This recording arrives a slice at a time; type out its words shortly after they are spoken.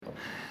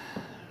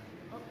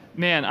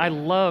Man, I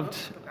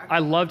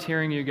loved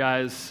hearing you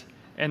guys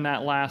in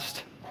that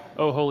last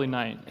Oh Holy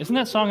Night. Isn't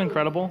that song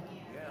incredible?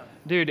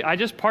 Dude,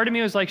 part of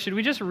me was like, should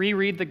we just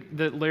reread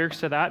the lyrics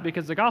to that?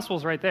 Because the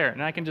gospel's right there,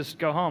 and I can just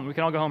go home. We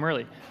can all go home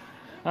early.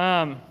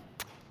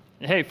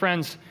 Hey,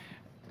 friends,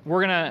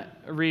 we're going to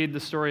read the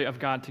story of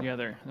God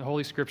together, the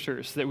Holy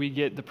Scriptures, that we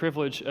get the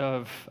privilege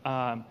of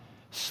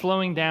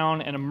slowing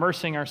down and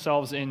immersing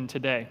ourselves in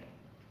today.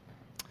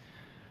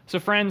 So,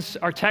 friends,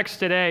 our text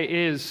today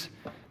is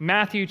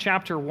Matthew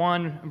chapter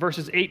 1,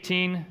 verses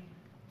 18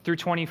 through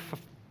 20,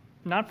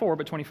 not 4,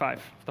 but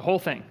 25, the whole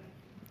thing.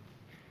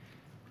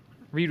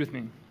 Read with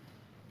me.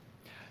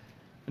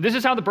 This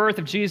is how the birth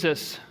of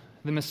Jesus,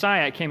 the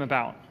Messiah, came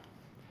about.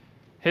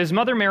 His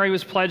mother Mary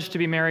was pledged to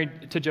be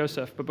married to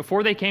Joseph, but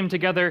before they came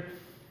together,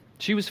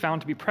 she was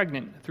found to be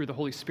pregnant through the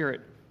Holy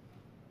Spirit.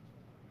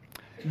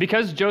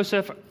 Because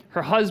Joseph,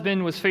 her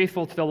husband, was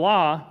faithful to the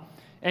law,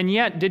 and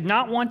yet did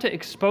not want to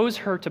expose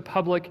her to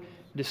public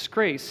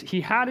disgrace, he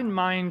had in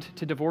mind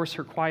to divorce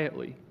her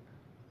quietly.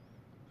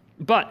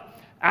 But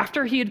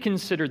after he had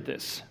considered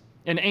this,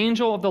 an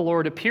angel of the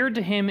Lord appeared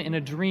to him in a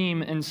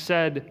dream and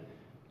said,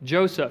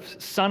 "Joseph,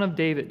 son of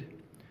David,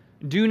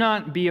 do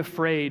not be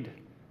afraid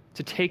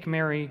to take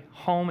Mary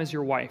home as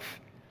your wife,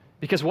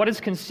 because what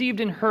is conceived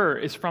in her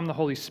is from the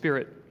Holy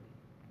Spirit.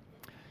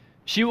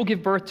 She will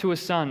give birth to a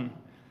son,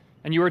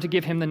 and you are to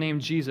give him the name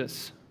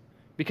Jesus,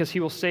 because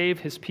he will save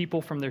his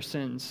people from their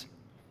sins."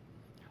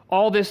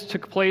 All this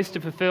took place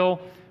to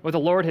fulfill what the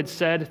Lord had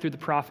said through the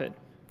prophet.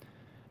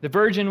 The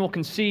virgin will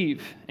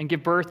conceive and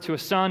give birth to a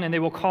son, and they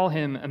will call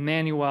him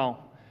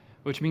Emmanuel,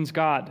 which means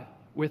God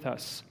with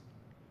us.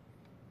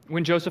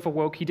 When Joseph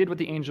awoke, he did what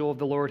the angel of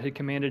the Lord had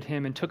commanded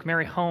him and took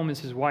Mary home as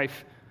his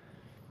wife.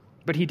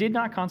 But he did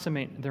not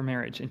consummate their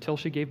marriage until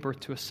she gave birth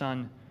to a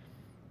son,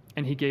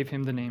 and he gave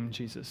him the name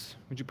Jesus.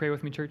 Would you pray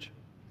with me, church?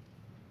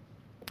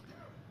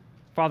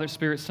 Father,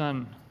 Spirit,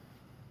 Son,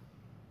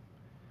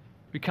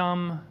 we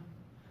come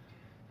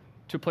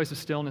to a place of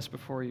stillness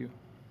before you.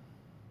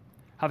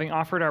 Having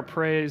offered our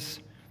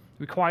praise,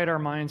 we quiet our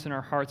minds and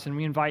our hearts, and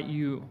we invite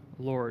you,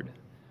 Lord,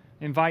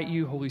 invite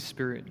you, Holy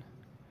Spirit,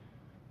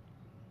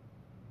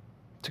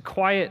 to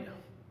quiet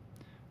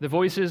the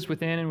voices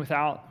within and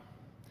without,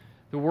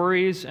 the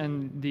worries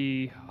and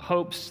the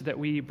hopes that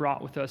we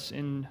brought with us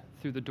in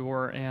through the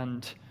door,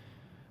 and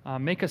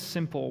make us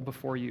simple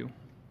before you.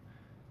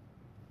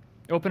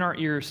 Open our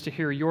ears to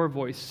hear your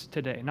voice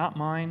today, not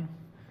mine,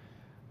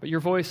 but your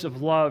voice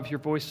of love, your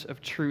voice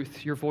of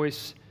truth, your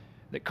voice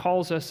that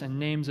calls us and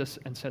names us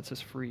and sets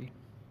us free.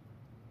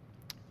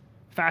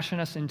 Fashion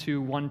us into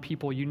one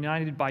people,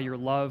 united by your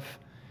love,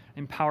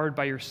 empowered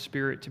by your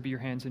Spirit to be your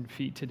hands and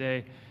feet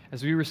today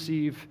as we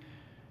receive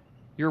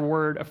your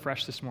word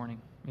afresh this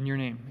morning. In your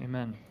name,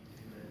 amen.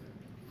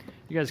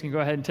 You guys can go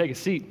ahead and take a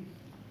seat.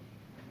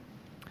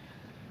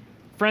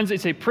 Friends,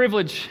 it's a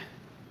privilege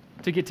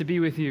to get to be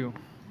with you.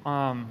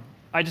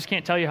 I just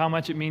can't tell you how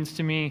much it means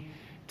to me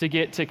to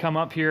get to come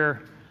up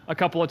here a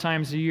couple of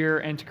times a year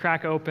and to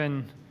crack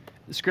open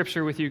the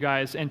Scripture with you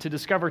guys and to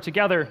discover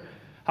together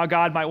how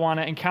God might want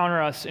to encounter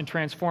us and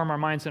transform our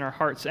minds and our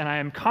hearts. And I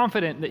am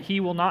confident that He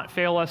will not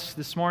fail us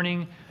this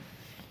morning,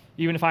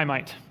 even if I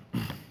might.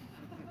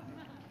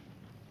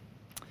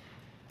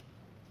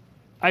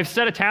 I've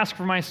set a task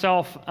for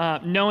myself,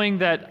 knowing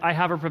that I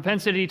have a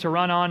propensity to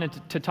run on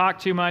and to talk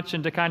too much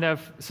and to kind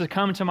of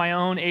succumb to my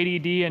own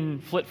ADD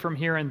and flit from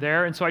here and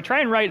there. And so I try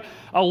and write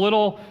a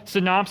little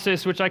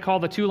synopsis, which I call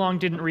the too long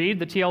didn't read,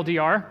 the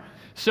TLDR,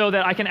 so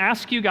that I can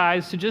ask you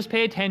guys to just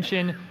pay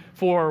attention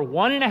for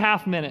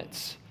 1.5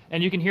 minutes.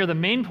 And you can hear the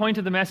main point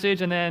of the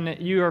message, and then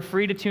you are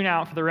free to tune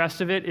out for the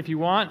rest of it if you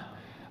want.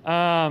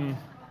 And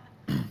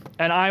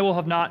I will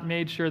have not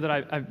made sure that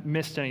I've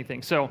missed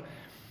anything. So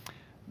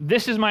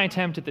this is my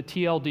attempt at the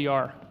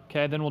TLDR,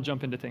 okay? Then we'll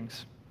jump into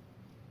things.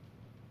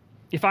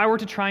 If I were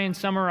to try and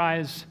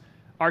summarize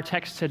our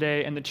text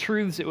today and the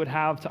truths it would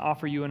have to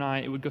offer you and I,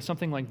 it would go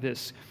something like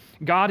this.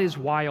 God is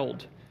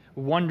wild,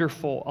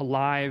 wonderful,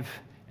 alive,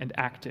 and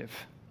active.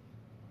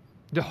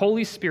 The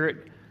Holy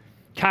Spirit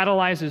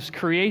catalyzes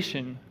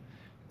creation,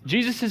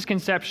 Jesus'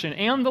 conception,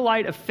 and the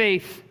light of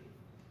faith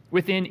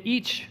within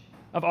each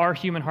of our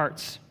human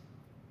hearts.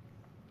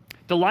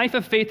 The life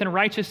of faith and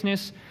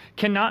righteousness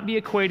cannot be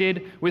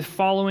equated with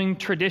following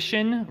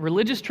tradition,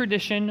 religious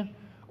tradition,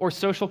 or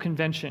social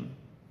convention.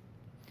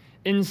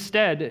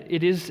 Instead,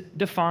 it is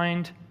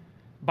defined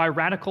by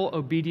radical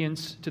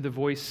obedience to the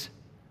voice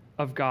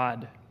of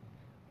God,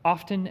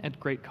 often at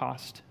great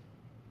cost.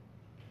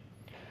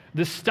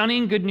 The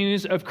stunning good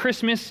news of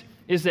Christmas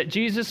is that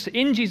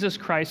in Jesus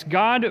Christ,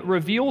 God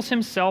reveals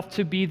Himself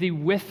to be the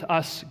with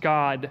us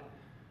God.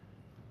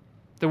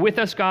 The with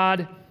us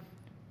God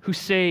who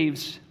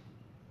saves,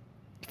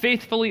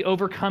 faithfully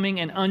overcoming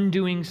and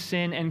undoing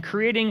sin and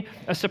creating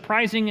a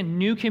surprising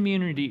new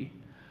community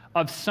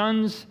of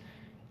sons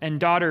and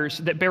daughters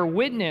that bear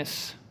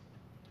witness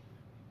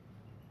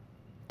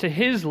to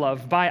His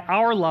love by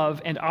our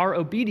love and our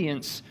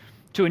obedience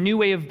to a new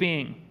way of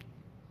being.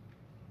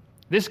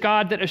 This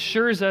God that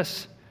assures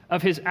us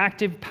of His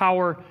active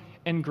power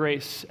and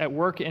grace at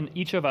work in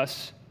each of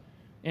us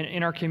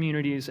in our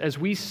communities as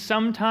we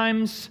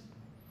sometimes,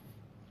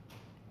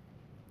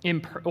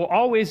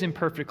 always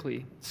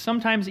imperfectly,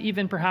 sometimes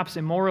even perhaps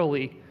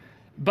immorally,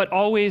 but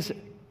always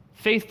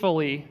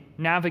faithfully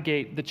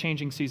navigate the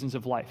changing seasons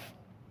of life.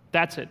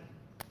 That's it.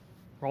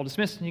 We're all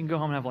dismissed, and you can go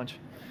home and have lunch.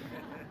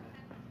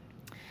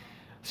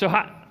 So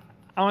I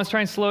want to try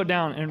and slow it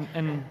down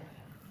and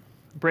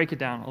break it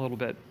down a little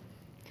bit.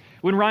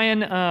 When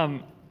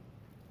Ryan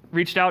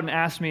reached out and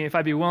asked me if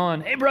I'd be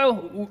willing, hey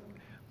bro,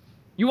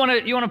 you want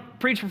to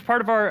preach for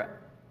part of our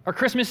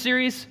Christmas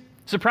series,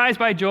 Surprised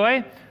by Joy?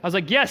 I was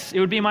like, yes, it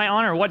would be my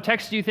honor. What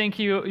text do you think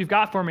you've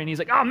got for me? And he's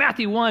like, oh,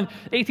 Matthew 1,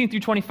 18 through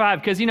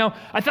 25, because,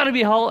 I thought it'd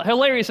be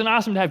hilarious and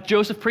awesome to have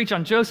Joseph preach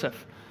on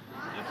Joseph.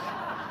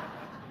 I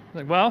was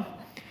like, well,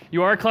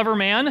 you are a clever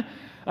man.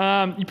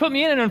 You put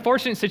me in an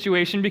unfortunate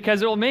situation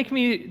because it will make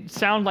me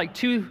sound like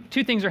two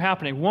things are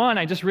happening. One,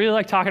 I just really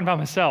like talking about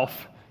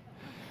myself.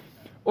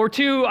 Or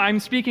two, I'm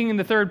speaking in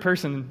the third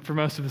person for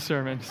most of the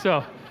sermon.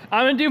 So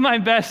I'm going to do my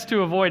best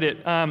to avoid it.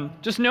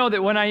 Just know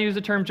that when I use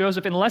the term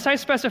Joseph, unless I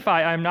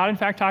specify, I'm not in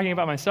fact talking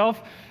about myself.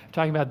 I'm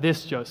talking about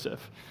this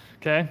Joseph,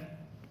 okay?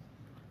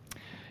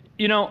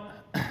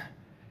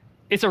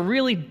 It's a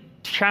really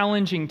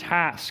challenging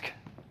task,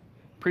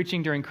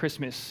 preaching during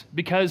Christmas,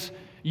 because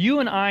you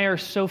and I are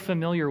so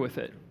familiar with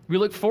it. We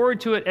look forward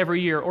to it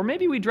every year, or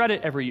maybe we dread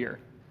it every year.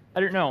 I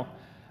don't know.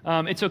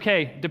 It's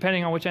okay,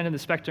 depending on which end of the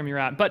spectrum you're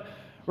at. But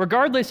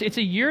regardless, it's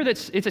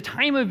a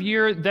time of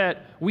year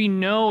that we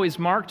know is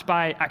marked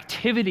by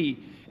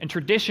activity and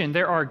tradition.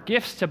 There are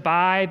gifts to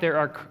buy. There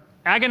are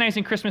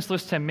agonizing Christmas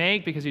lists to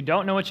make because you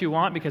don't know what you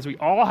want because we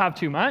all have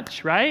too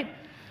much, right?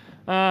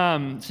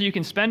 So you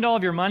can spend all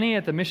of your money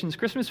at the Missions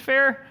Christmas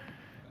Fair.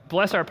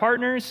 Bless our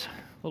partners.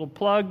 Little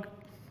plug.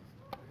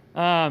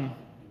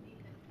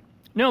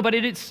 No, but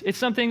it's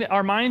something that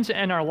our minds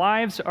and our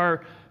lives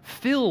are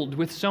filled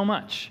with so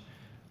much.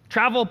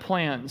 Travel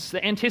plans,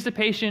 the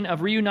anticipation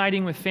of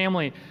reuniting with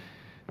family,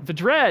 the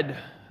dread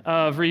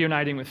of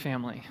reuniting with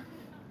family.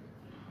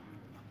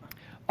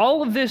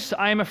 All of this,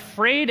 I'm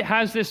afraid,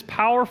 has this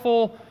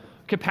powerful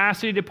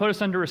capacity to put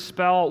us under a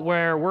spell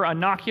where we're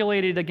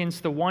inoculated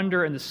against the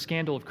wonder and the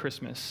scandal of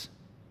Christmas.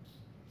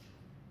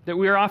 That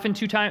we are often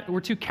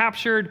too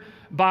captured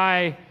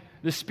by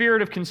the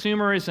spirit of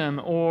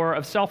consumerism or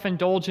of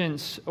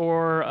self-indulgence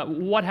or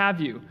what have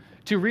you,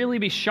 to really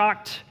be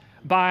shocked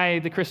by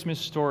the Christmas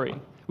story.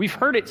 We've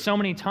heard it so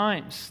many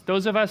times.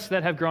 Those of us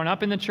that have grown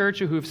up in the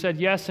church or who have said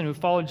yes and who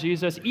followed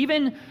Jesus,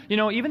 even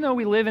though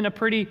we live in a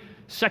pretty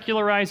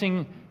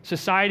secularizing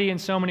society in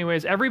so many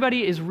ways,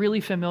 everybody is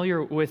really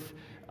familiar with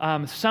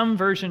some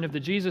version of the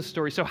Jesus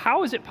story. So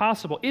how is it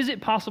possible? Is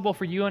it possible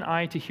for you and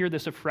I to hear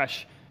this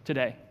afresh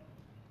today?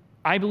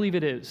 I believe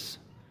it is.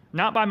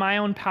 Not by my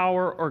own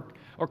power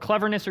or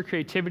cleverness or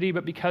creativity,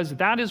 but because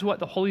that is what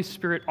the Holy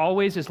Spirit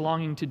always is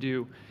longing to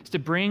do, is to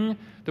bring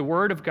the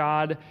Word of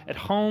God at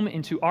home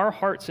into our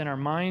hearts and our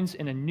minds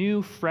in a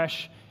new,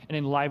 fresh, and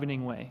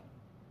enlivening way.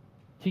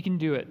 He can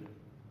do it.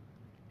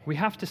 We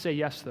have to say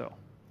yes, though.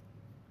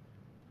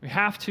 We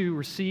have to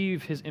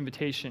receive His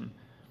invitation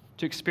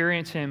to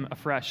experience Him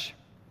afresh.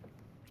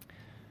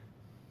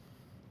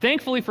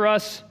 Thankfully for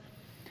us,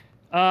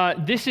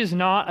 this is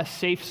not a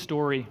safe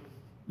story.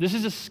 This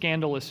is a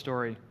scandalous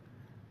story.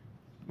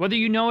 Whether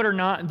you know it or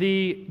not,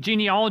 the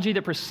genealogy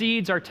that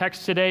precedes our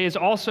text today is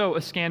also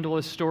a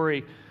scandalous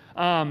story,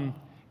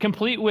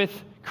 complete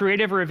with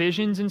creative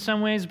revisions in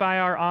some ways by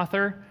our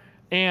author,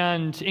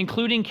 and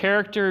including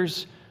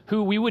characters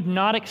who we would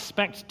not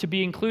expect to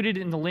be included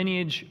in the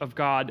lineage of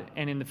God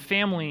and in the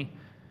family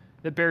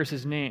that bears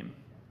His name.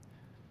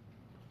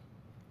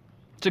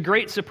 It's a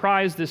great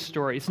surprise, this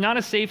story. It's not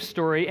a safe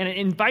story, and it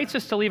invites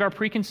us to leave our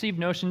preconceived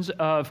notions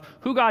of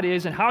who God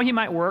is and how He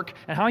might work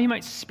and how He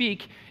might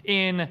speak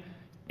in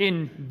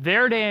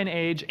their day and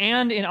age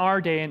and in our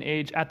day and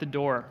age at the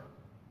door,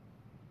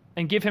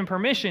 and give Him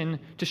permission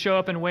to show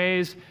up in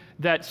ways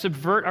that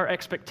subvert our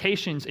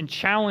expectations and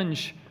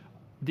challenge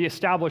the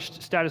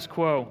established status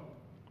quo.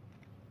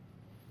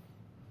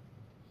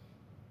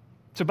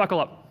 So buckle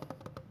up.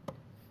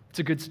 It's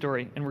a good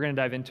story, and we're going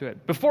to dive into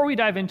it. Before we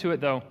dive into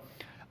it, though,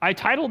 I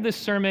titled this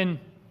sermon,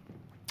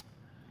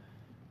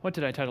 what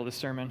did I title this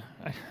sermon?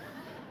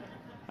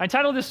 I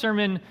titled this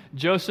sermon,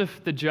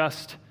 Joseph the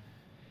Just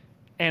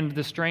and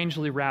the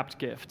Strangely Wrapped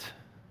Gift.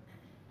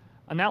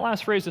 And that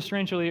last phrase, the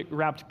strangely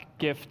wrapped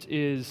gift,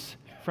 is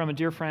from a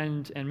dear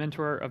friend and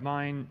mentor of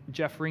mine,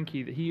 Jeff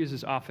Rinke, that he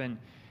uses often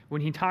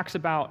when he talks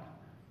about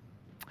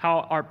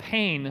how our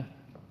pain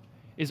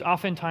is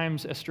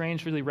oftentimes a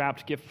strangely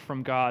wrapped gift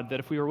from God, that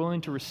if we are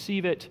willing to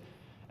receive it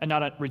and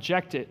not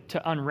reject it,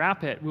 to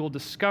unwrap it, we will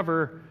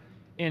discover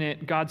in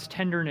it God's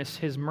tenderness,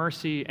 His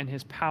mercy, and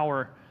His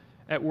power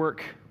at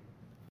work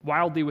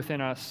wildly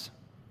within us.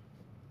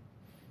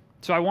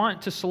 So I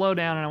want to slow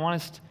down and I want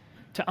us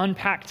to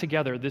unpack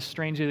together this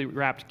strangely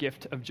wrapped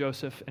gift of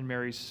Joseph and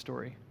Mary's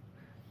story.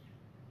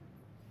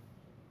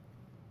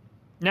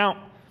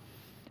 Now,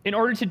 in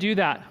order to do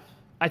that,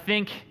 I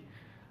think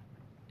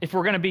if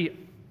we're going to be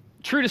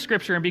true to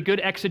Scripture and be good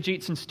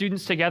exegetes and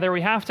students together,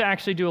 we have to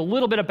actually do a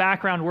little bit of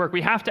background work.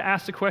 We have to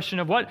ask the question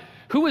of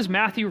who was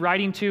Matthew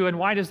writing to and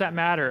why does that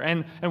matter?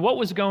 And what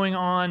was going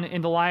on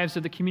in the lives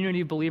of the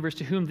community of believers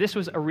to whom this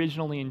was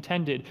originally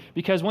intended?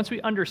 Because once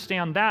we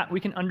understand that, we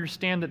can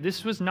understand that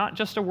this was not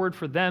just a word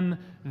for them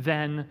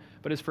then,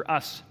 but is for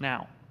us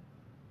now.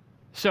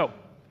 So,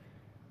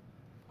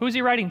 who is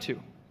he writing to?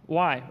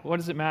 Why? What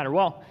does it matter?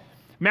 Well,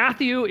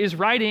 Matthew is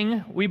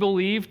writing, we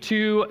believe,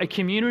 to a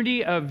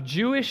community of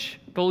Jewish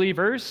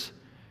believers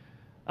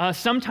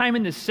sometime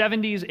in the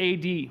 70s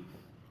AD.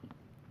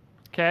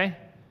 Okay?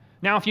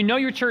 Now, if you know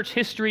your church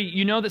history,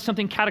 you know that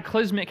something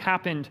cataclysmic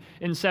happened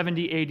in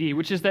 70 AD,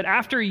 which is that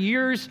after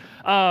years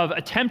of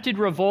attempted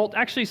revolt,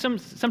 actually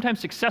sometimes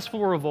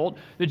successful revolt,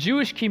 the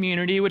Jewish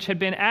community, which had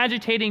been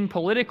agitating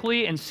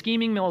politically and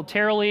scheming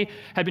militarily,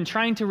 had been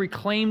trying to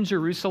reclaim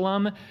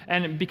Jerusalem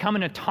and become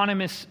an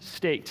autonomous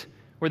state,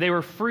 where they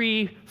were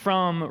free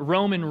from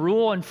Roman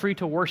rule and free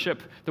to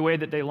worship the way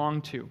that they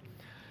longed to.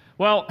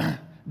 Well,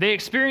 they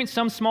experienced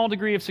some small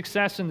degree of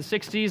success in the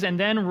 60s, and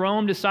then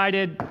Rome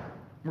decided,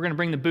 we're going to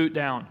bring the boot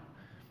down.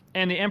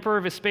 And the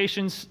Emperor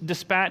Vespasian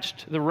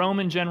dispatched the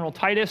Roman general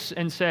Titus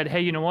and said,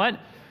 hey, you know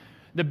what?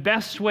 The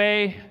best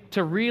way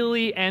to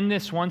really end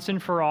this once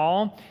and for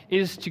all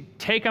is to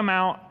take them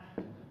out,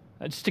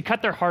 just to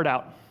cut their heart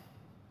out.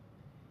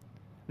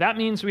 That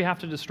means we have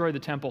to destroy the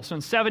temple. So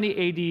in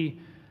 70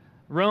 AD,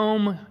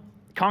 Rome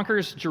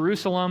conquers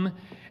Jerusalem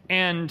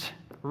and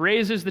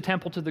razes the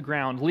temple to the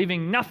ground,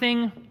 leaving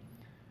nothing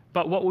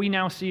but what we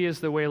now see as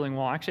the Wailing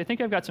Wall. Actually, I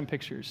think I've got some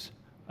pictures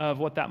of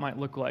what that might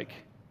look like.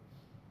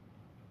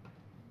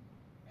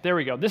 There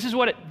we go. This is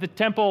what the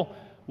temple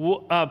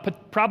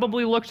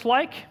probably looked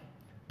like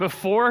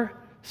before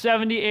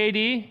 70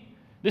 AD.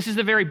 This is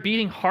the very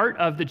beating heart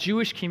of the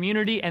Jewish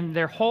community and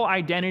their whole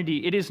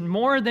identity. It is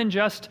more than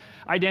just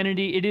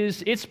identity. It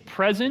is its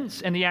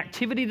presence, and the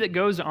activity that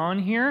goes on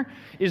here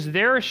is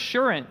their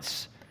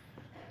assurance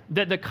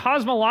that the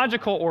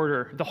cosmological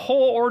order, the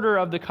whole order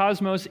of the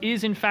cosmos,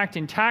 is in fact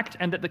intact,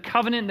 and that the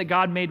covenant that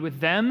God made with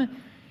them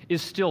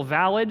is still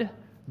valid.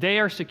 They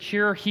are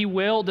secure. He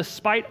will,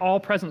 despite all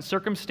present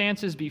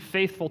circumstances, be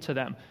faithful to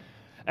them.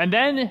 And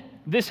then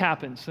this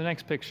happens, the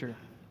next picture.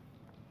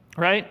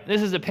 Right?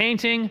 This is a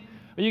painting.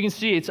 You can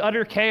see it's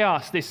utter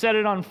chaos. They set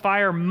it on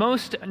fire.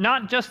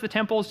 Not just the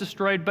temple is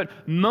destroyed, but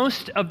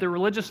most of the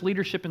religious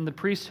leadership in the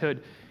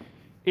priesthood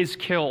is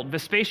killed.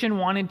 Vespasian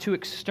wanted to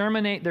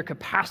exterminate their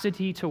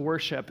capacity to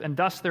worship and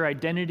thus their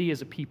identity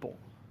as a people.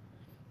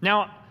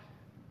 Now,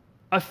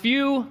 a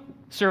few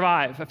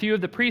survive. A few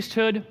of the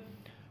priesthood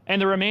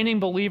and the remaining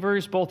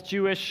believers, both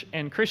Jewish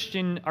and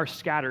Christian, are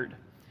scattered.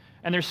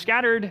 And they're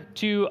scattered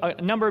to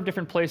a number of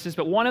different places,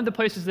 but one of the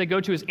places they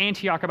go to is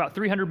Antioch, about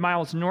 300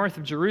 miles north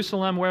of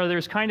Jerusalem, where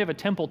there's kind of a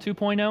temple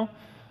 2.0.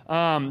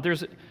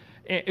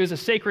 It was a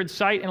sacred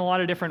site in a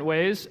lot of different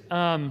ways,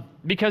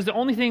 because the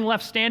only thing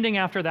left standing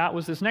after that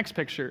was this next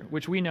picture,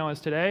 which we know as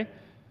today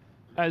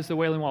as the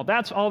Wailing Wall.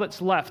 That's all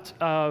that's left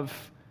of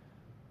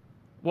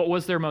what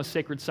was their most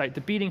sacred site,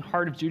 the beating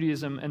heart of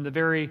Judaism and the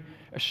very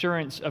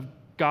assurance of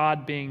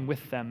God being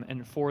with them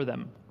and for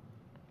them.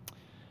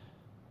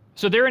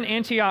 So they're in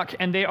Antioch,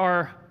 and they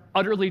are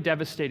utterly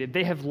devastated.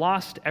 They have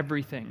lost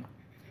everything.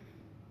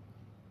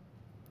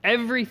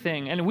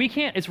 Everything. And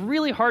it's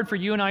really hard for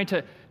you and I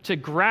to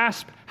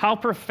grasp how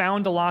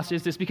profound a loss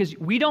is this, because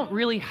we don't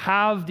really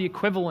have the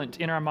equivalent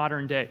in our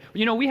modern day.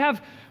 You know,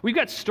 we've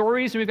got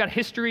stories and we've got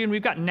history and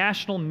we've got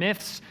national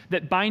myths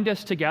that bind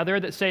us together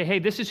that say, hey,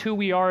 this is who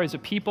we are as a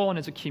people and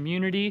as a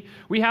community.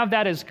 We have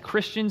that as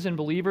Christians and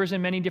believers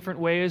in many different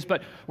ways,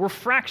 but we're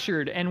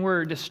fractured and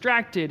we're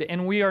distracted,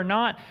 and we are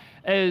not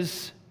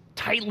as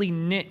tightly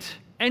knit,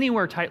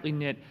 anywhere tightly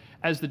knit,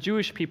 as the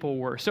Jewish people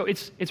were. So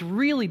it's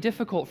really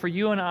difficult for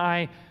you and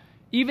I,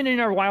 even in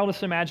our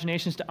wildest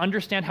imaginations, to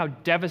understand how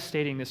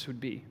devastating this would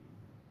be.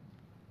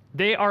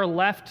 They are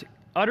left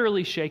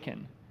utterly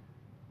shaken,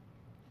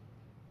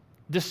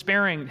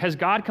 despairing. Has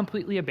God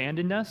completely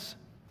abandoned us?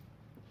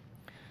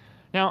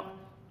 Now,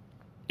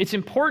 it's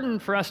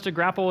important for us to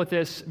grapple with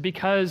this,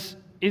 because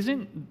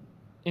isn't,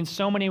 in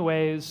so many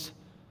ways,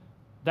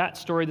 that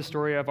story the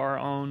story of our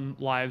own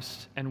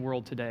lives and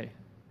world today?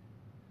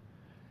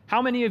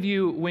 How many of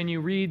you, when you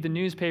read the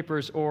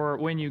newspapers or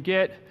when you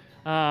get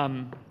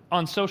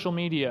on social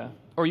media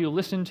or you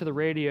listen to the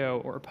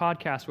radio or a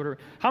podcast, whatever,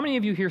 how many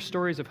of you hear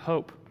stories of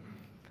hope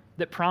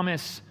that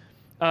promise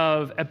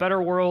of a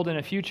better world and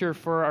a future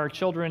for our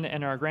children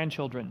and our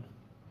grandchildren?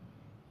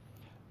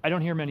 I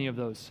don't hear many of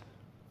those.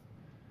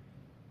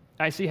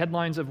 I see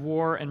headlines of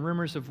war and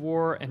rumors of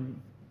war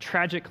and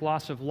tragic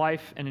loss of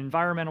life and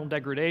environmental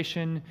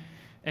degradation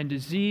and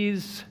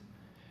disease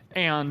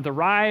and the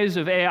rise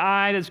of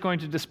AI that's going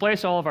to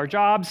displace all of our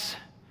jobs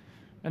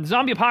and the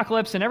zombie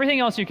apocalypse and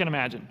everything else you can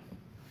imagine.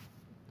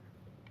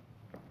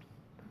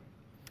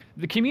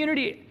 The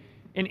community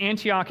in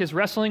Antioch is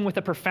wrestling with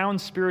a profound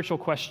spiritual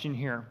question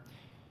here.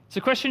 It's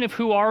a question of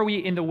who are we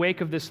in the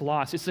wake of this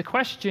loss. It's a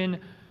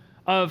question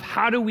of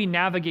how do we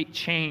navigate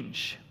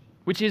change.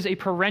 which is a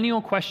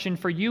perennial question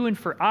for you and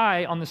for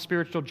I on the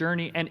spiritual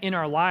journey and in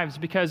our lives,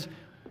 because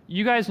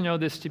you guys know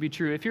this to be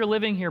true. If you're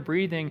living here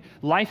breathing,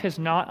 life has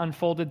not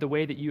unfolded the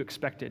way that you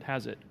expected,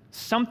 has it?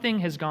 Something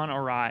has gone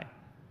awry.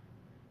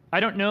 I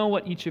don't know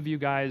what each of you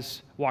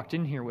guys walked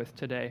in here with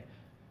today.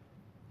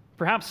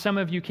 Perhaps some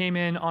of you came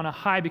in on a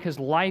high because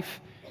life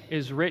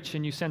is rich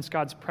and you sense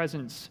God's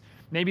presence.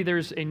 Maybe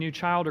there's a new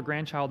child or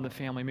grandchild in the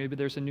family. Maybe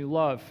there's a new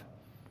love,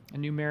 a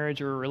new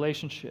marriage or a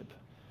relationship.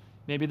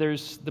 Maybe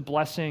there's the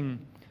blessing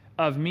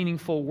of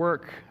meaningful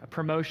work, a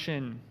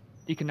promotion,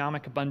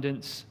 economic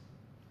abundance.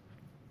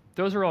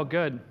 Those are all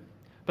good.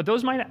 But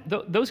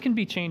those can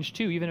be changed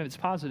too, even if it's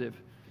positive.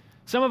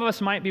 Some of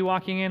us might be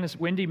walking in, as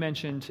Wendy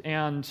mentioned,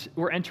 and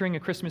we're entering a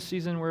Christmas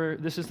season where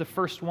this is the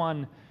first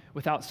one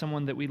without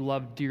someone that we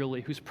love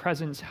dearly, whose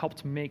presence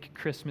helped make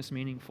Christmas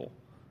meaningful.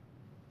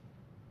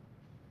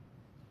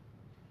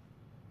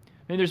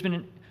 Maybe there's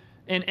been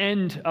an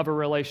end of a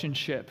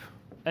relationship,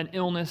 an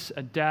illness,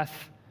 a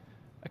death,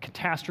 a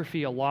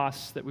catastrophe, a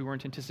loss that we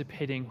weren't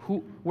anticipating.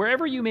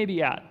 Wherever you may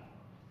be at,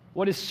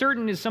 what is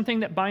certain is something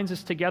that binds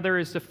us together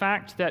is the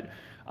fact that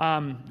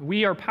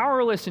we are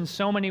powerless in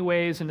so many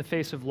ways in the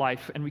face of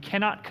life, and we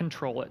cannot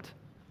control it,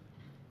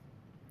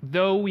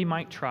 though we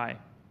might try.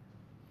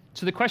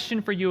 So the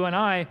question for you and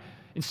I,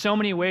 in so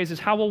many ways, is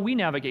how will we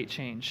navigate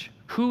change?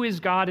 Who is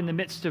God in the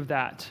midst of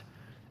that?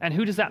 And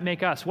who does that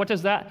make us? What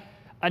does that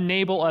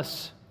enable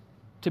us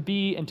to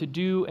be and to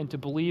do and to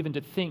believe and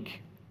to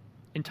think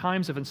in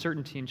times of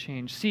uncertainty and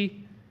change?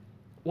 See,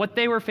 what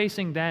they were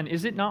facing then,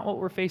 is it not what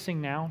we're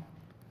facing now?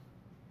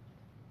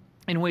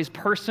 In ways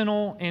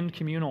personal and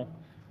communal.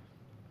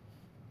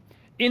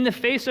 In the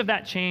face of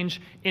that change,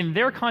 in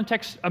their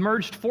context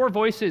emerged four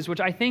voices, which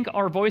I think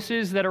are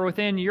voices that are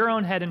within your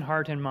own head and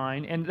heart and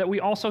mind, and that we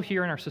also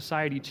hear in our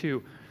society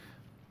too.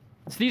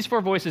 It's these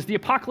four voices. The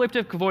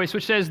apocalyptic voice,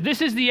 which says,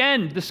 this is the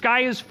end, the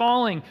sky is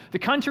falling, the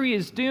country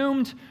is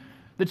doomed,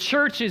 the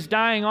church is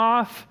dying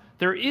off,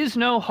 there is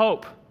no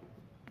hope.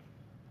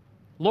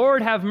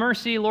 Lord, have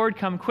mercy, Lord,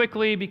 come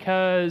quickly,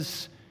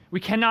 because we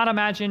cannot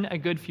imagine a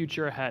good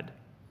future ahead.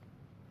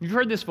 You've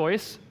heard this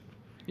voice.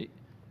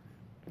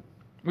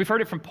 We've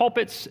heard it from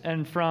pulpits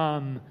and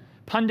from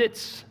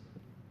pundits.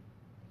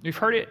 We've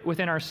heard it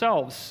within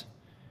ourselves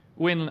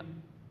when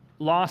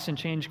loss and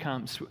change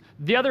comes.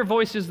 The other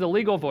voice is the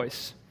legal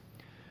voice.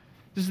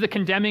 This is the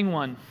condemning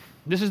one.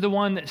 This is the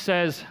one that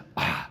says,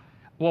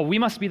 well, we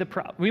must be the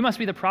problem.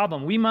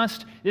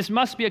 This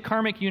must be a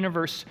karmic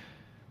universe.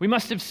 We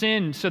must have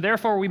sinned, so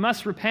therefore we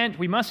must repent.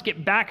 We must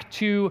get back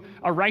to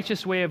a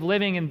righteous way of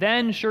living, and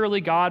then surely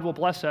God will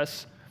bless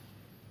us.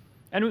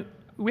 And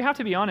we have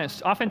to be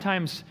honest,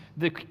 oftentimes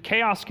the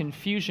chaos,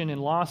 confusion,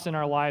 and loss in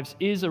our lives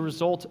is a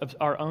result of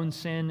our own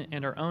sin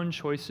and our own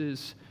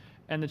choices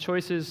and the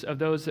choices of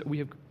those that we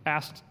have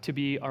asked to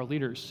be our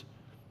leaders.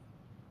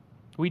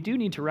 We do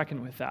need to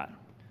reckon with that.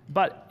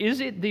 But is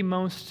it the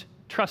most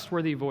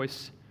trustworthy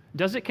voice?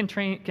 Does it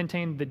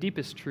contain the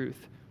deepest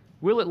truth?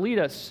 Will it lead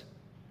us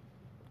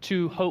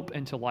to hope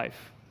and to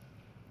life?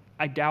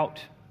 I doubt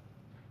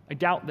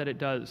that it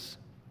does.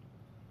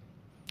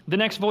 The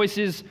next voice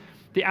is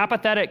the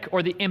apathetic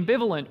or the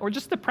ambivalent or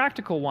just the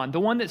practical one, the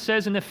one that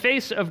says, in the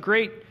face of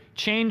great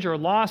change or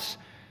loss,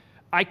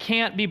 I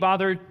can't be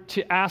bothered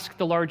to ask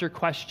the larger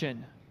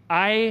question.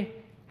 I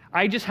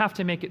just have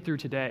to make it through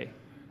today.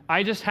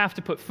 I just have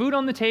to put food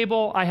on the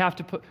table. I have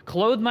to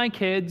clothe my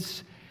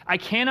kids. I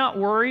cannot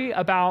worry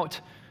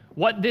about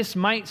what this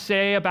might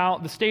say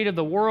about the state of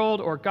the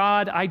world or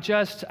God. I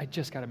just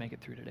got to make it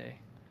through today.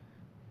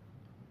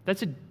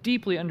 That's a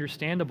deeply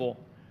understandable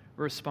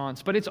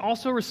response, but it's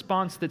also a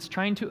response that's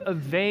trying to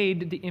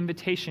evade the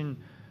invitation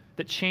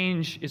that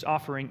change is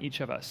offering each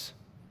of us.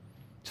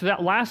 So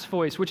that last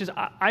voice, which is,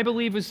 I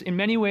believe, was in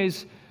many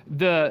ways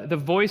the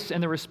voice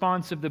and the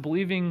response of the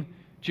believing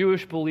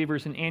Jewish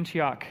believers in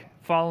Antioch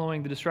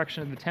following the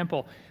destruction of the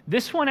temple.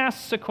 This one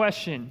asks a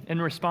question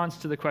in response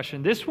to the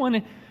question. This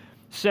one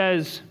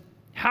says,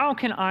 how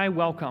can I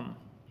welcome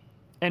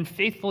and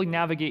faithfully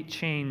navigate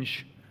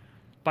change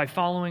by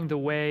following the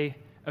way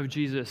of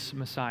Jesus,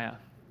 Messiah?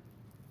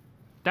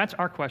 That's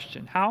our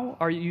question. How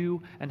are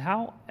you and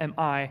how am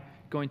I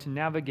going to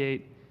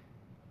navigate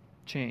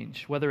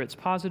change, whether it's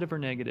positive or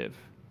negative,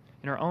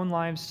 in our own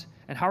lives?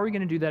 And how are we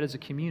going to do that as a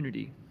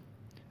community?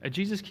 A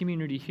Jesus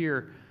community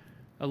here,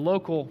 a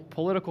local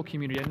political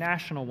community, a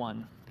national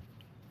one.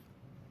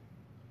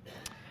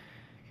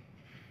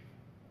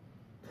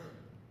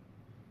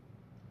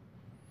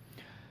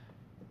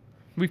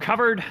 We've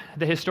covered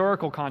the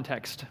historical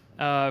context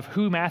of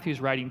who Matthew's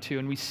writing to,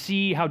 and we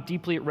see how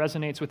deeply it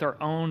resonates with our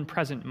own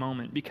present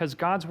moment, because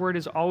God's word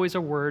is always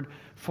a word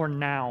for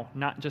now,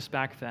 not just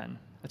back then.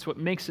 That's what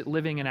makes it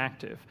living and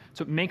active. That's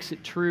what makes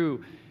it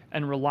true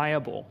and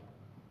reliable.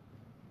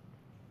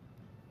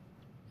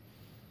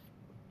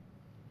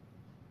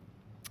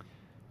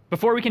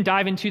 Before we can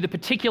dive into the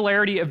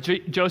particularity of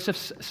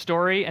Joseph's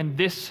story and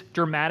this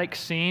dramatic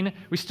scene,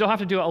 we still have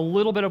to do a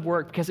little bit of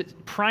work because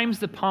it primes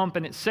the pump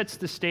and it sets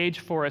the stage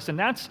for us. And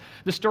that's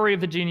the story of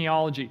the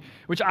genealogy,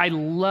 which I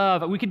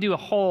love. We could do a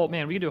whole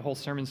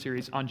sermon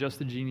series on just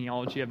the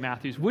genealogy of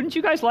Matthew's. Wouldn't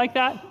you guys like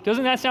that?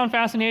 Doesn't that sound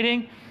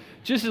fascinating?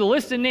 Just a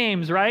list of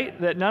names, right,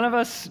 that none of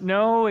us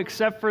know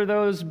except for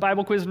those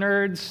Bible quiz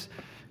nerds,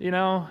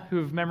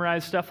 who've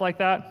memorized stuff like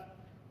that.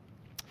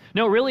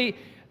 No, really,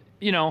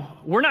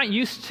 we're not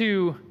used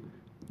to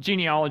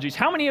genealogies.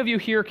 How many of you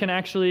here could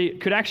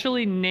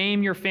actually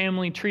name your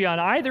family tree on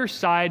either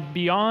side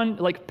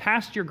beyond,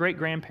 past your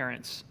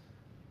great-grandparents?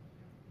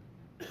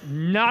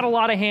 Not a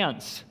lot of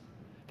hands.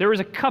 There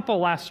was a couple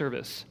last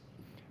service,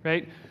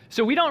 right?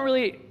 So we don't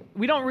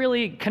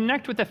really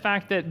connect with the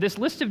fact that this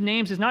list of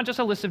names is not just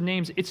a list of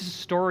names, it's a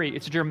story,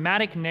 it's a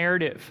dramatic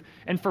narrative.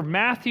 And for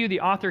Matthew, the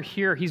author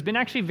here, he's been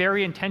actually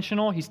very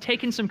intentional. He's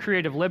taken some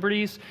creative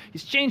liberties,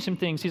 he's changed some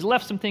things, he's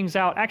left some things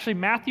out. Actually,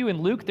 Matthew and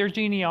Luke, their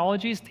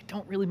genealogies, they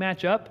don't really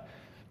match up,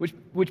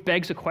 which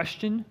begs a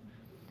question.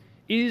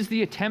 Is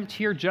the attempt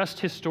here just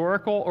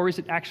historical, or is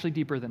it actually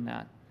deeper than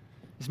that?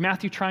 Is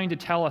Matthew trying to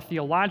tell a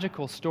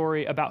theological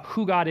story about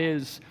who God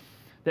is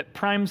that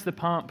primes the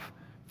pump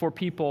for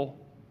people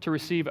to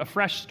receive a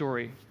fresh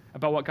story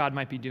about what God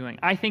might be doing?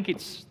 I think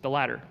it's the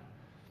latter.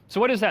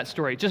 So what is that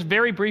story? Just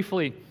very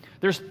briefly,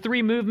 there's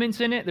 3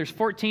 movements in it. There's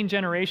 14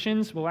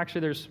 generations. Well,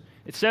 actually,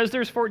 it says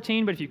there's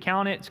 14, but if you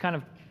count it, it's kind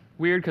of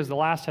weird because the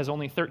last has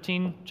only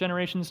 13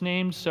 generations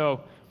named.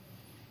 So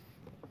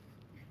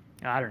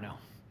I don't know.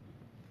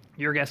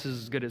 Your guess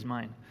is as good as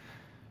mine.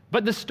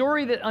 But the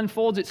story that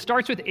unfolds, it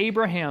starts with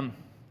Abraham,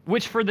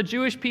 which for the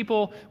Jewish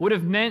people would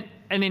have meant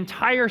an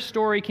entire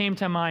story came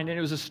to mind, and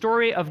it was a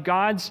story of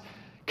God's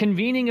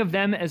convening of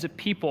them as a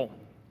people,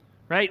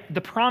 right?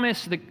 The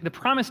promise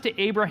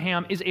to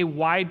Abraham is a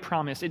wide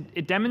promise.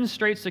 It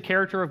demonstrates the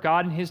character of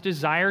God and his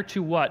desire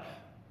to what?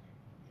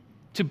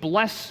 To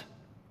bless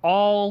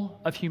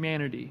all of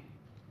humanity.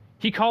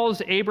 He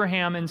calls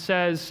Abraham and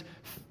says,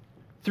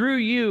 through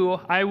you,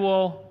 I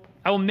will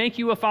make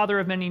you a father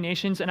of many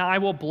nations, and I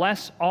will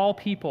bless all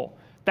people.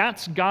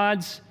 That's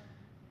God's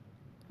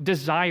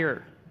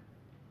desire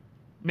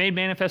made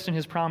manifest in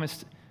his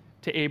promise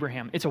to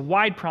Abraham. It's a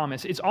wide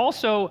promise. It's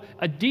also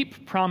a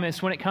deep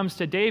promise when it comes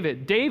to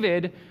David.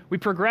 David, we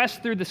progress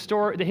through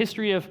the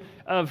history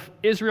of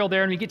Israel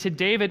there, and we get to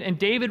David, and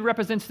David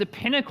represents the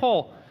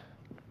pinnacle,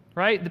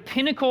 right? The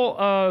pinnacle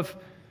of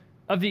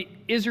the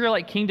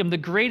Israelite kingdom, the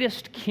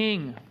greatest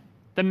king,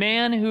 the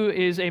man who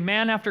is a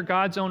man after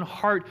God's own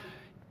heart,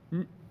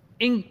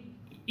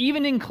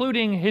 even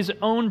including his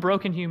own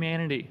broken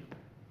humanity,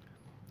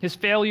 his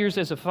failures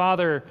as a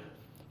father,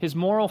 his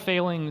moral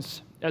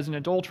failings as an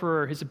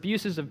adulterer, his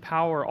abuses of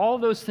power. All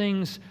of those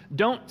things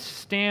don't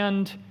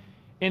stand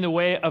in the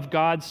way of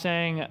God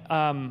saying,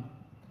 I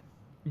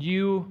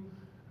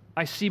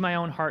see my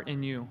own heart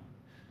in you,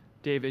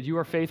 David. You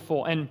are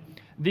faithful. And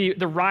the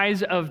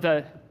rise of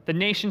the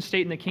nation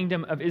state and the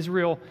kingdom of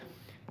Israel,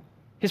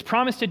 his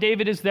promise to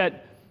David is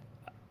that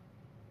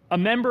a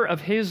member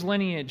of his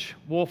lineage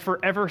will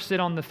forever sit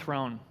on the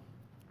throne.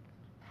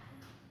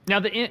 Now,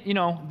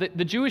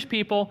 the Jewish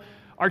people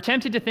are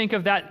tempted to think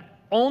of that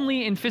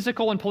only in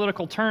physical and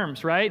political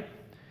terms, right?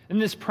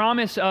 And this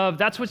promise of,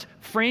 that's what's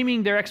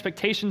framing their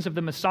expectations of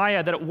the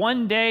Messiah, that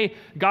one day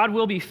God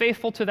will be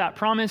faithful to that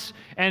promise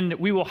and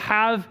we will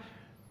have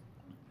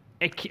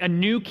a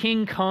new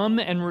king come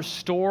and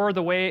restore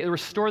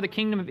the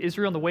kingdom of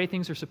Israel and the way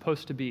things are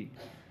supposed to be.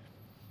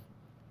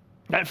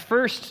 That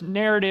first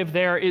narrative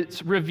there,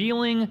 it's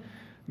revealing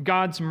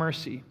God's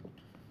mercy.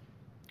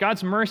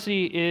 God's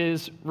mercy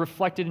is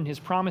reflected in his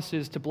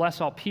promises to bless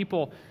all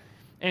people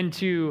and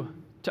to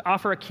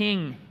offer a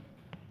king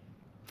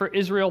for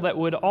Israel that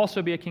would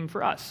also be a king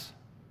for us.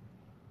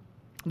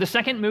 The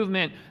second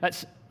movement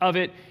of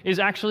it is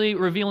actually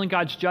revealing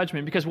God's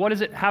judgment, because what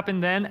does it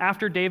happen then?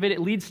 After David, it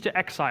leads to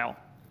exile.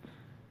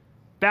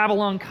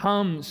 Babylon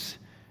comes,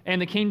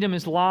 and the kingdom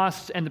is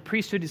lost, and the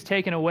priesthood is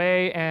taken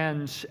away,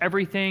 and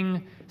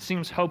everything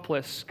seems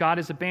hopeless. God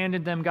has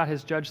abandoned them, God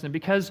has judged them.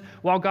 Because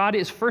while God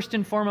is first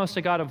and foremost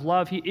a God of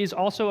love, he is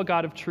also a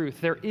God of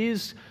truth. There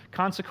is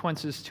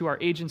consequences to our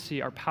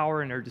agency, our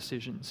power, and our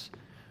decisions.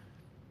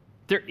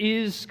 There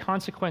is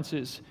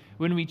consequences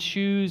when we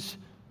choose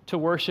to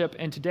worship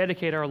and to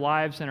dedicate our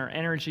lives and our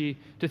energy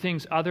to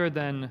things other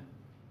than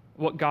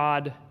what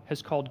God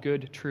has called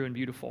good, true, and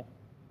beautiful.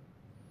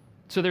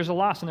 So there's a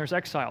loss and there's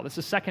exile. That's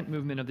the second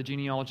movement of the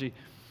genealogy.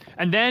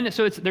 And then,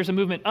 there's a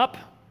movement up,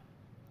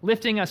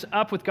 lifting us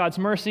up with God's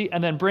mercy,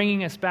 and then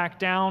bringing us back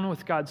down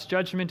with God's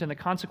judgment and the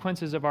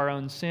consequences of our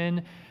own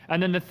sin.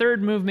 And then the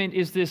third movement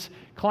is this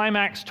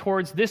climax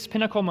towards this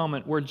pinnacle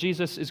moment where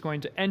Jesus is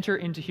going to enter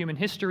into human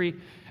history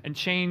and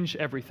change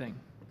everything.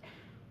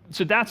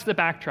 So that's the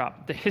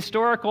backdrop, the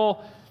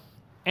historical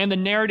and the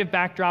narrative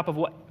backdrop of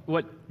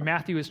what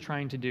Matthew is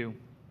trying to do.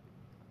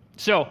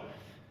 So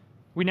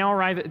we now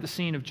arrive at the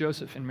scene of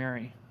Joseph and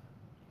Mary.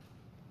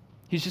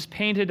 He's just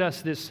painted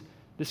us this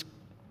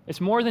It's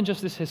more than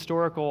just this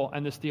historical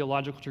and this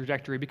theological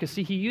trajectory, because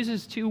see, he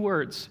uses two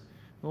words,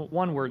 well,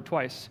 one word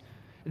twice.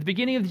 At the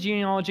beginning of the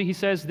genealogy, he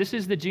says, this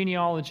is the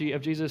genealogy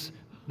of Jesus,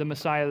 the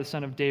Messiah, the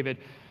son of David,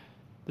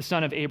 the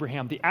son of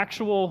Abraham. The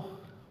actual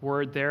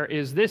word there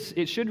is this,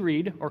 it should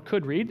read, or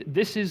could read,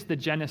 this is the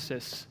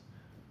Genesis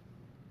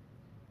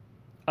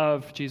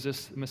of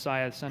Jesus, the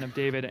Messiah, the son of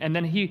David. And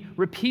then he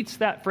repeats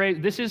that phrase,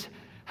 this is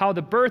how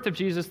the birth of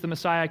Jesus, the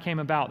Messiah, came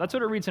about. That's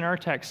what it reads in our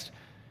text.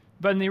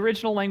 But in the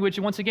original language,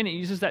 once again, it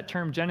uses that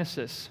term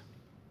Genesis.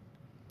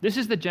 This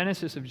is the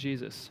Genesis of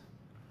Jesus.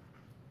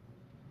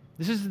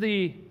 This is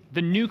the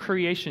new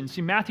creation.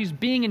 See, Matthew's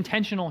being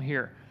intentional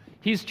here.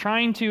 He's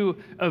trying to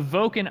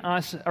evoke in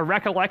us a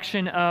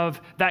recollection of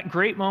that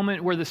great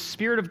moment where the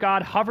Spirit of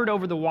God hovered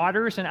over the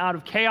waters and out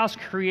of chaos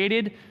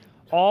created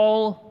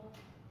all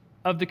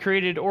of the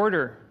created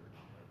order,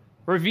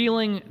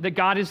 revealing that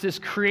God is this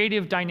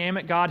creative,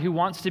 dynamic God who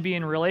wants to be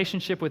in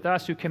relationship with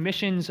us, who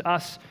commissions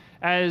us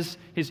as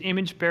his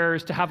image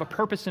bearers to have a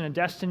purpose and a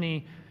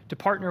destiny to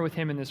partner with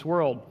him in this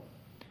world.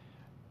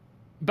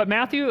 But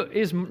Matthew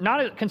is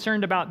not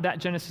concerned about that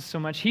Genesis so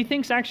much. He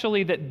thinks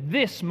actually that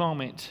this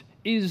moment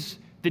is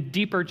the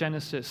deeper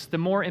Genesis, the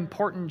more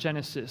important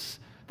Genesis,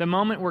 the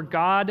moment where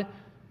God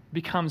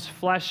becomes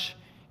flesh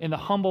in the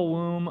humble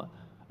womb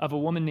of a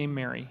woman named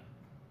Mary.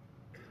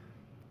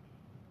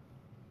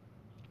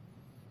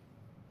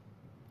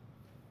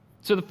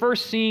 So the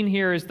first scene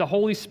here is the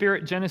Holy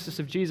Spirit Genesis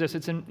of Jesus.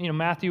 It's in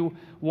Matthew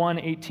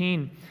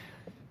 1:18.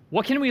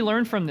 What can we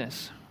learn from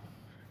this?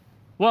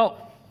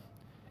 Well,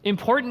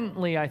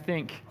 importantly, I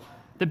think,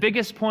 the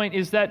biggest point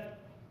is that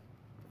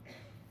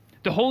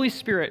the Holy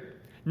Spirit,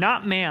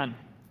 not man,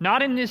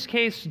 not in this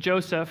case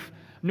Joseph,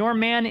 nor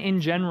man in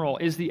general,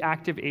 is the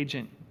active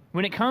agent.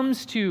 When it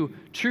comes to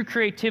true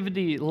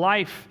creativity,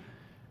 life,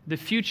 the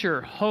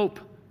future,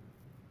 hope,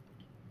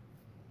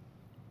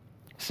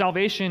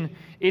 salvation,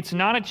 it's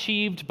not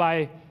achieved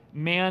by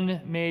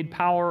man-made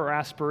power or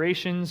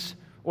aspirations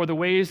or the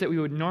ways that we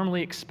would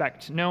normally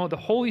expect. No, the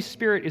Holy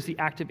Spirit is the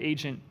active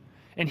agent.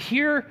 And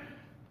here,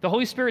 the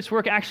Holy Spirit's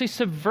work actually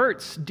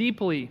subverts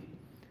deeply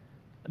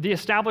the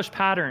established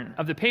pattern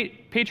of the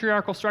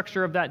patriarchal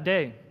structure of that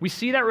day. We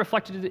see that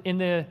reflected in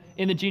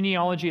the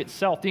genealogy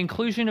itself, the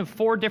inclusion of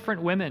 4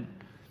 different women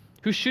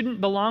who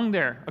shouldn't belong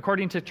there,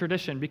 according to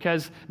tradition,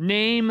 because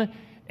name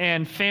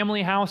and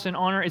family, house, and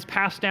honor is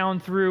passed down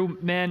through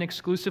men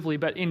exclusively.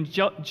 But in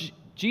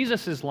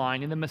Jesus'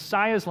 line, in the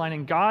Messiah's line,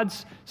 in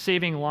God's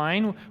saving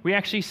line, we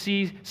actually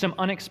see some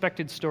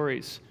unexpected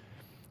stories.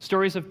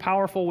 Stories of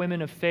powerful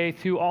women of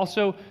faith who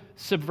also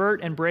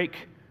subvert and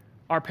break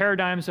our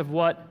paradigms of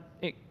what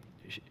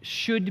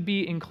should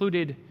be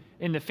included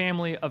in the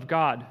family of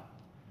God.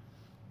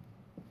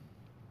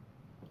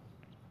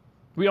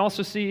 We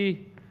also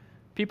see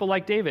people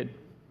like David,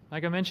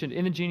 like I mentioned,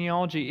 in the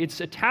genealogy.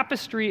 It's a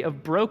tapestry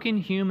of broken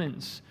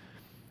humans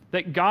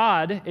that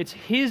God, it's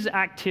his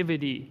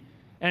activity,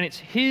 and it's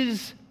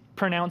his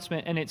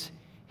pronouncement, and it's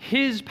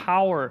his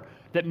power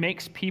that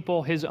makes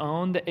people his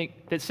own,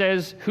 that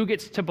says who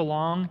gets to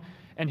belong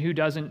and who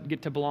doesn't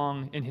get to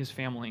belong in his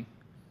family.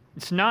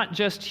 It's not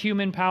just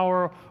human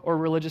power or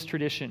religious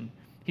tradition.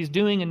 He's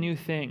doing a new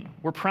thing.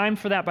 We're primed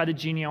for that by the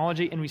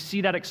genealogy, and we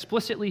see that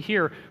explicitly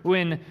here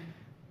when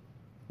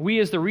we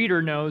as the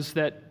reader knows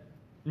that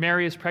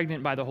Mary is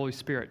pregnant by the Holy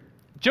Spirit.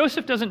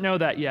 Joseph doesn't know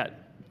that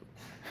yet.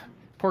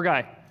 Poor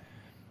guy.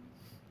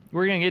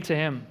 We're going to get to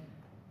him.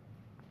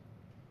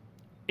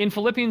 In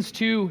Philippians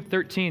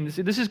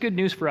 2:13, this is good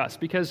news for us,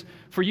 because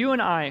for you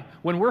and I,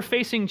 when we're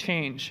facing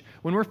change,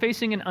 when we're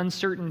facing an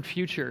uncertain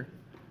future,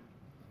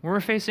 when we're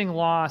facing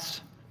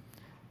loss,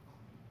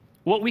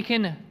 what we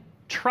can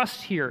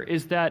trust here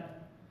is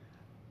that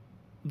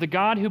the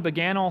God who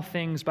began all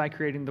things by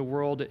creating the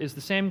world is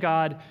the same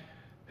God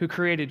who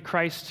created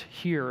Christ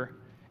here,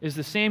 is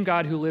the same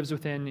God who lives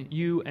within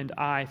you and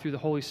I through the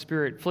Holy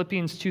Spirit.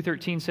 Philippians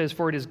 2:13 says,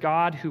 "For it is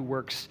God who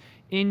works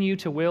in you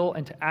to will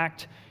and to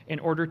act in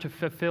order to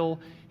fulfill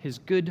his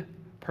good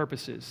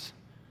purposes."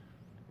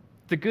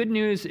 The good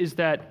news is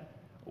that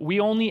we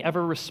only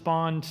ever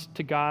respond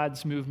to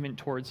God's movement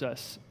towards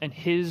us and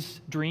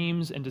his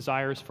dreams and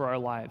desires for our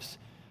lives.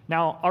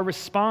 Now, our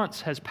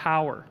response has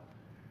power.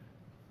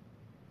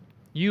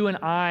 You and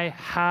I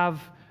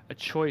have a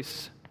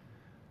choice.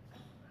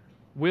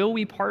 Will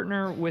we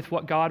partner with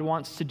what God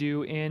wants to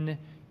do in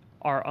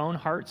our own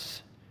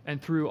hearts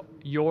and through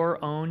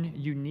your own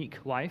unique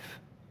life?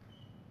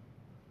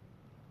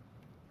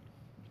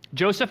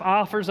 Joseph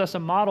offers us a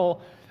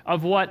model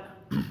of what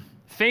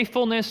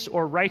faithfulness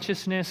or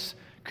righteousness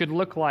could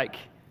look like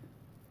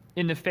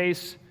in the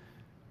face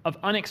of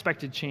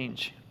unexpected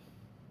change.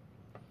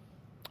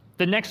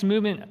 The next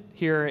movement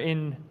here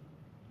in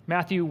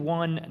Matthew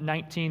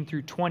 1:19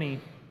 through 20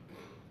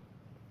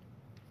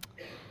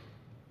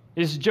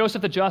 is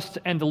Joseph the Just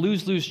and the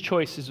lose-lose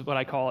choice is what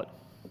I call it.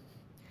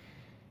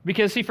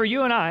 Because see, for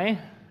you and I,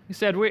 He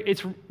said,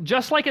 it's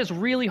just like it's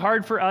really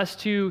hard for us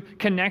to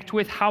connect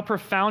with how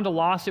profound a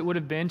loss it would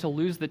have been to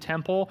lose the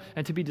temple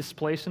and to be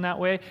displaced in that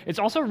way. It's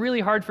also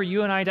really hard for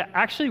you and I to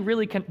actually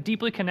really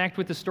deeply connect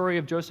with the story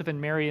of Joseph and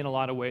Mary in a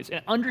lot of ways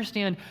and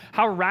understand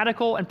how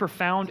radical and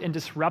profound and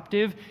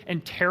disruptive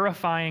and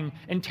terrifying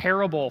and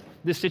terrible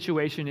this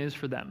situation is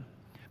for them.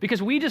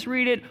 Because we just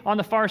read it on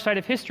the far side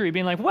of history,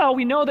 being like, well,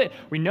 we know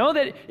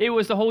that it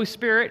was the Holy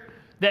Spirit,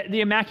 that the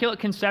Immaculate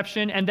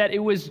Conception, and that it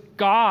was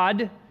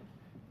God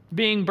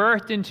being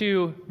birthed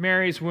into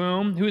Mary's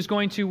womb, who is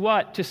going to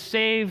what? To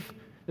save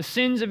the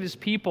sins of his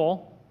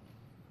people.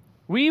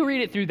 We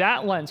read it through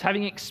that lens,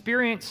 having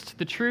experienced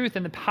the truth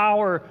and the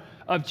power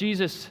of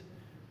Jesus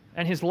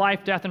and his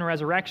life, death, and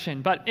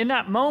resurrection. But in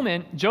that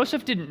moment,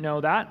 Joseph didn't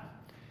know that.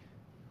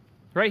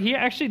 Right? He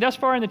actually, thus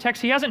far in the text,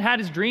 he hasn't had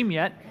his dream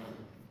yet.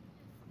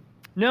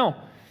 No.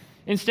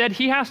 Instead,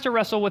 he has to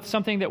wrestle with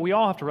something that we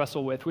all have to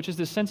wrestle with, which is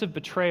this sense of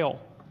betrayal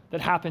that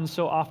happens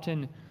so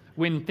often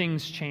when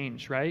things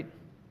change, right?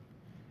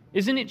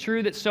 Isn't it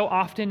true that so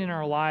often in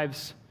our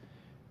lives,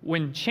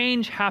 when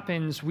change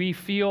happens, we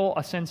feel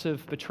a sense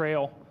of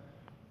betrayal?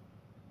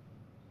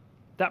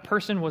 That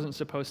person wasn't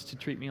supposed to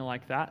treat me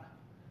like that.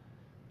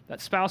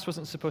 That spouse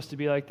wasn't supposed to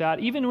be like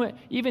that.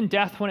 Even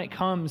death when it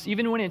comes,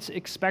 even when it's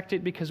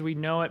expected because we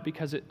know it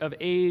because of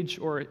age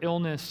or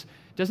illness,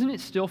 doesn't it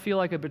still feel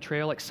like a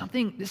betrayal, like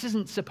something, this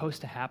isn't supposed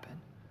to happen?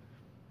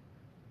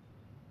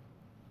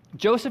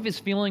 Joseph is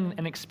feeling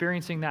and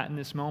experiencing that in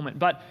this moment.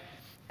 But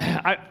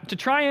to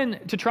try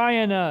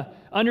and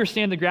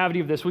understand the gravity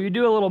of this, will you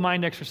do a little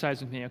mind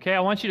exercise with me, okay? I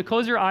want you to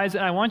close your eyes,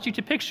 and I want you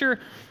to picture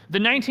the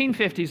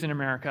 1950s in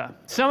America.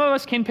 Some of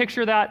us can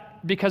picture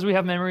that because we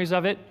have memories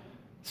of it.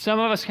 Some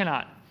of us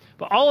cannot.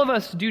 But all of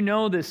us do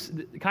know this,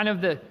 kind of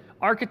the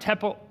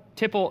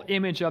archetypal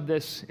image of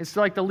this. It's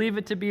like the Leave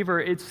It to Beaver.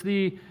 It's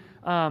the,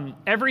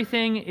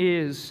 everything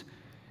is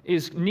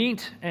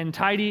neat and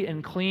tidy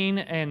and clean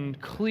and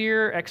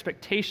clear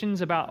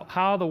expectations about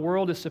how the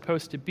world is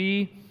supposed to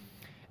be.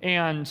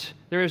 And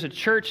there is a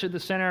church at the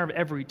center of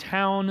every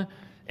town,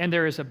 and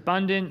there is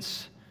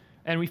abundance,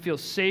 and we feel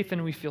safe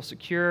and we feel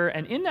secure.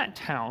 And in that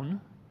town,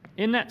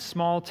 in that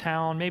small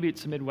town, maybe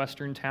it's a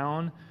Midwestern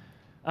town,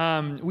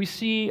 we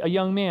see a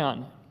young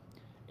man.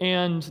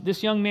 And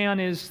this young man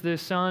is the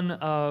son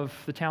of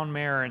the town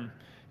mayor, and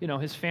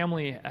his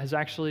family has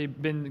actually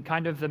been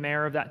kind of the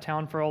mayor of that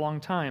town for a long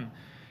time.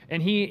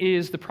 And he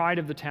is the pride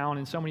of the town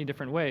in so many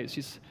different ways.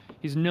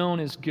 He's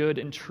known as good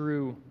and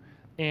true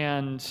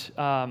and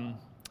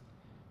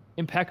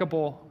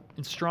impeccable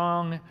and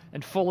strong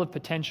and full of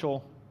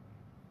potential.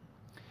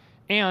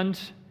 And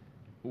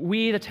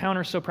we, the town,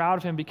 are so proud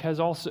of him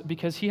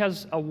because he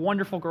has a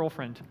wonderful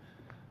girlfriend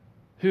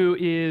who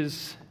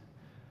is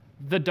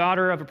the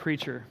daughter of a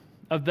preacher,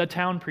 of the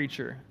town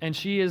preacher. And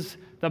she is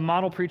the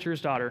model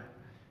preacher's daughter.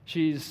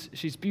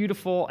 She's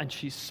beautiful and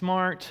she's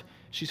smart.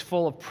 She's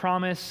full of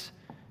promise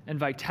and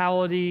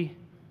vitality.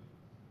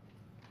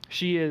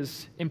 She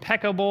is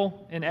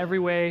impeccable in every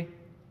way.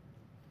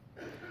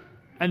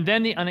 And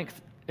then the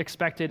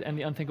unexpected and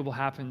the unthinkable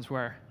happens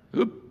where,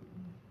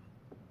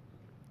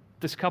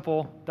 this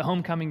couple, the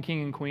homecoming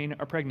king and queen,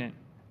 are pregnant,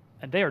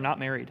 and they are not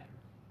married.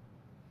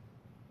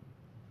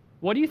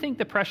 What do you think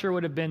the pressure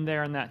would have been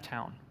there in that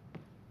town?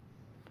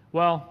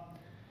 Well,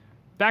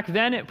 back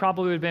then it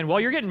probably would have been, well,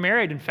 you're getting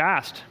married and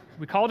fast.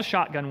 We call it a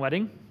shotgun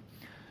wedding.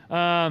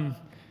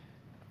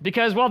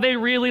 Because, well, they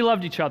really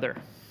loved each other.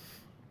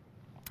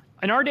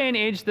 In our day and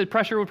age, the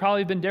pressure would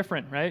probably have been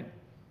different, right?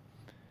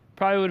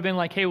 Probably would have been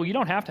like, hey, well, you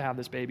don't have to have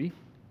this baby.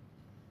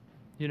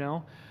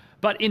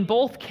 But in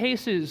both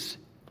cases,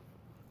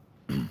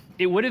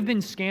 it would have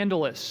been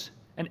scandalous,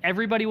 and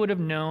everybody would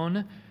have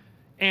known,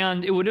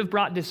 and it would have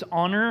brought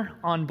dishonor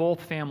on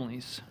both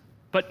families.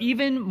 But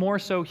even more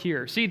so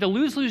here. See, the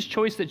lose-lose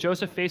choice that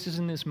Joseph faces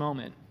in this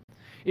moment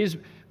is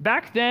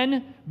back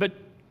then, but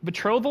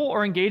betrothal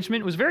or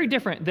engagement was very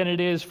different than it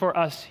is for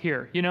us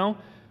here,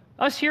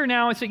 Us here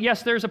now, it's like,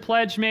 yes, there's a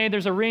pledge made,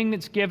 there's a ring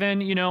that's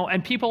given,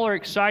 and people are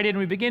excited, and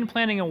we begin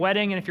planning a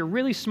wedding, and if you're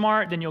really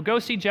smart, then you'll go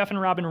see Jeff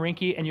and Robin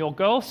Rinke, and you'll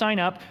go sign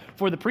up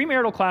for the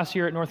premarital class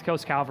here at North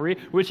Coast Calvary,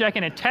 which I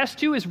can attest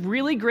to is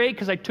really great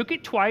because I took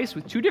it twice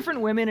with 2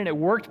 different women, and it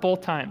worked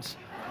both times.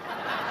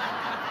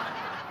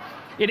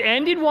 It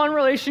ended one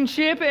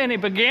relationship, and it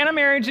began a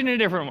marriage in a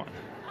different one.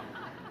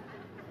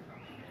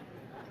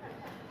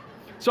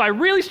 So I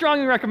really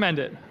strongly recommend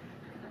it.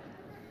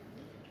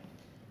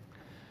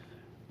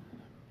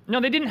 No,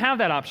 they didn't have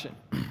that option.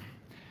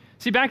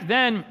 See, back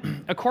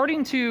then,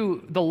 according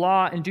to the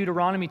law in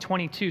Deuteronomy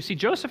 22,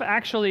 Joseph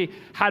actually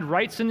had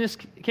rights in this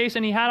case,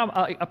 and he had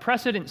a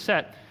precedent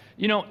set.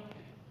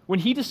 When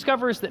he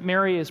discovers that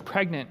Mary is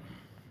pregnant,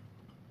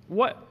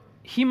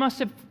 he must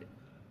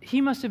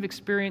have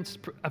experienced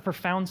a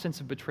profound sense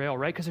of betrayal,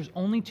 right? Because there's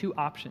only 2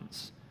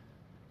 options.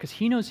 Because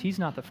he knows he's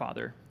not the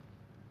father.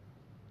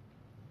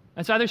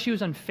 It's either she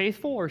was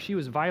unfaithful or she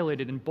was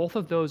violated, and both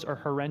of those are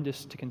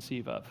horrendous to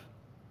conceive of.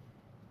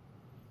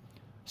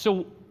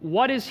 So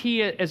what is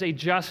he as a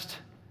just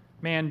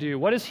man do?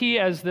 What does he,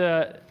 as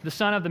the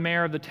son of the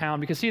mayor of the town?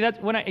 Because see,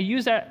 that when I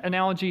use that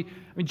analogy,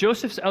 I mean,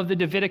 Joseph's of the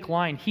Davidic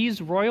line.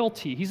 He's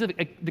royalty. He's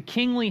the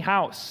kingly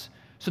house.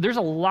 So there's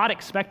a lot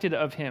expected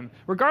of him.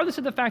 Regardless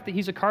of the fact that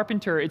he's a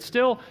carpenter, it's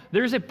still,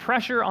 there's a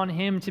pressure on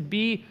him to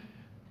be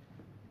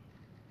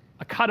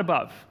a cut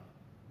above.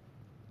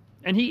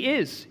 And he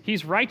is.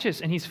 He's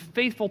righteous and he's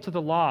faithful to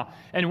the law.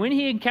 And when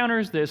he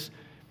encounters this,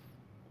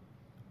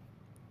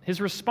 his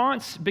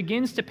response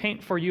begins to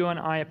paint for you and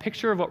I a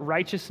picture of what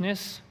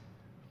righteousness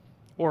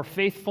or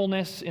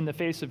faithfulness in the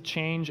face of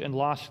change and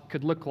loss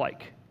could look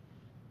like.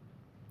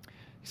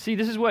 See,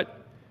 this is what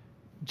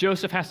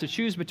Joseph has to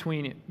choose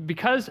between.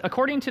 Because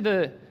according to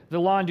the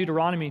law in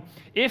Deuteronomy,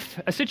 if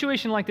a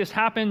situation like this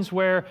happens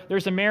where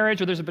there's a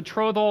marriage or there's a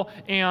betrothal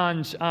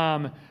and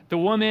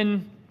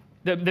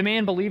the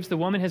man believes the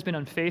woman has been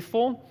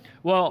unfaithful,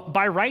 well,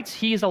 by rights,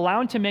 he is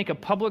allowed to make a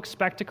public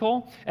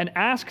spectacle and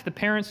ask the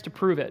parents to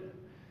prove it.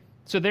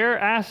 So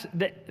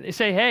they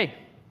say, hey,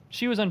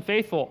 she was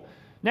unfaithful.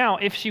 Now,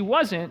 if she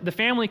wasn't, the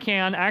family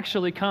can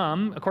actually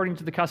come, according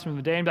to the custom of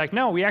the day, and be like,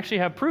 no, we actually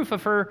have proof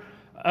of her,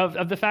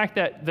 of the fact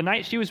that the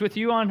night she was with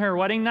you on her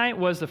wedding night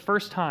was the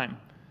first time.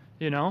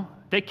 You know?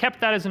 They kept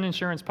that as an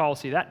insurance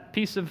policy, that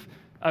piece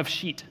of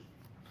sheet.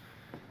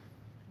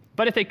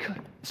 But if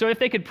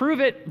they could prove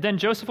it, then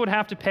Joseph would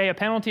have to pay a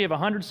penalty of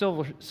 100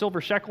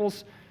 silver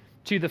shekels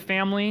to the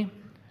family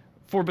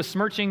for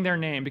besmirching their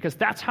name, because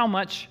that's how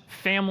much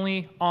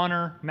family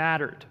honor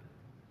mattered.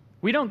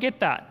 We don't get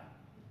that.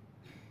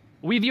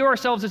 We view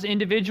ourselves as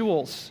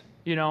individuals,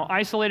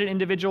 isolated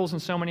individuals in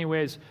so many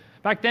ways.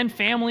 Back then,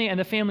 family and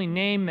the family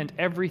name meant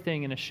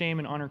everything in a shame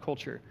and honor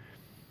culture.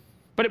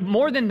 But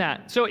more than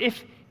that, so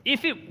if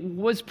it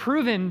was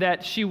proven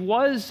that she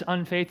was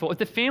unfaithful, if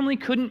the family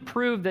couldn't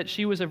prove that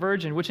she was a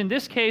virgin, which in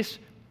this case,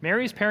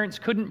 Mary's parents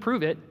couldn't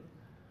prove it,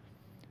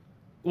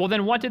 well,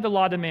 then what did the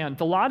law demand?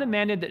 The law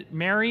demanded that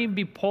Mary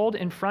be pulled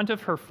in front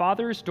of her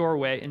father's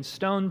doorway and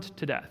stoned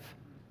to death.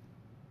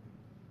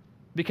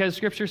 Because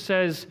Scripture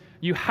says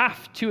you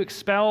have to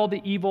expel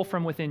the evil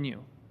from within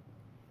you.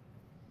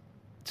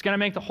 It's going to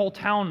make the whole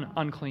town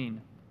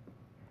unclean.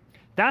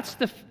 That's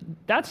the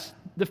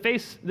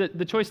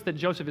choice that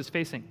Joseph is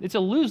facing. It's a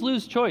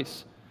lose-lose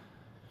choice.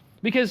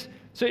 Because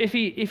so if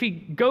he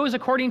goes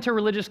according to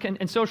religious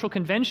and social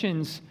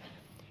conventions,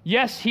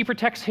 yes, he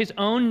protects his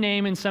own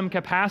name in some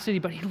capacity,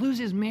 but he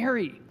loses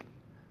Mary.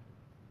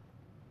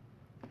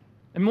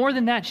 And more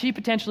than that, she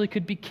potentially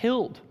could be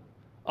killed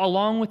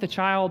along with the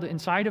child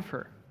inside of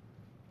her.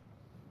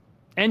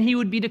 And he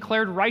would be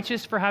declared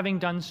righteous for having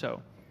done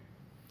so.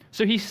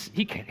 So he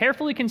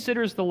carefully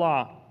considers the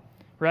law,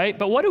 right?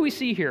 But what do we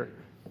see here?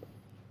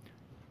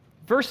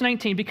 Verse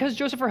 19, because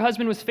Joseph, her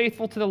husband, was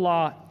faithful to the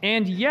law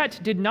and yet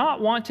did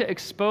not want to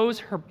expose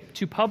her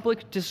to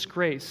public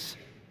disgrace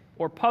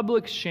or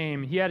public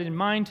shame, he had in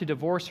mind to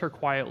divorce her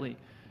quietly.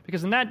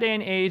 Because in that day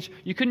and age,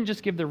 you couldn't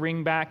just give the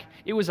ring back.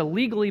 It was a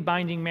legally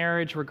binding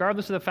marriage,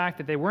 regardless of the fact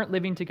that they weren't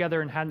living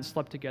together and hadn't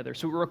slept together.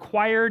 So it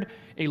required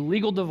a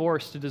legal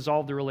divorce to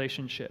dissolve the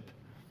relationship.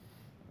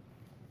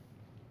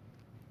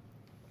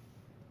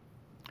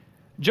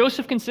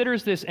 Joseph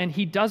considers this, and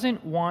he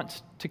doesn't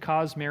want to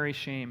cause Mary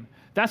shame.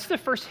 That's the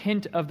first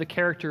hint of the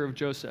character of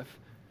Joseph,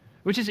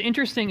 which is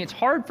interesting. It's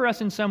hard for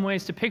us in some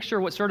ways to picture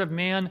what sort of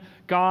man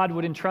God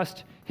would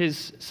entrust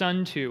his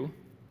son to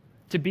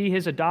be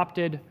his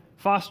adopted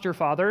foster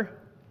father,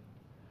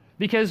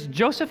 because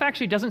Joseph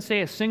actually doesn't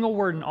say a single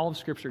word in all of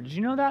Scripture. Did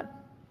you know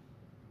that?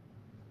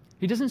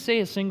 He doesn't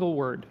say a single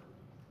word.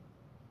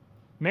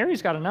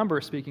 Mary's got a number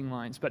of speaking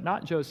lines, but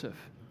not Joseph.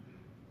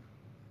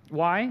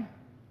 Why?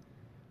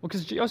 Well,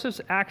 because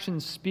Joseph's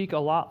actions speak a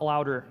lot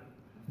louder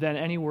than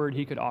any word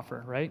he could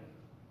offer, right?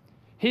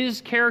 His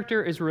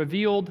character is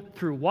revealed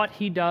through what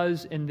he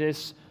does in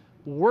this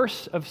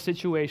worst of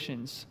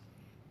situations.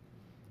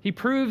 He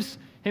proves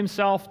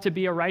himself to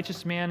be a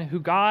righteous man who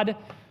God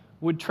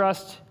would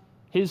trust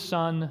his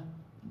son,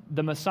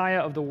 the Messiah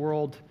of the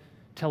world,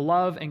 to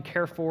love and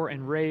care for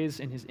and raise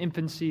in his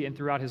infancy and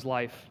throughout his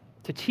life,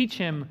 to teach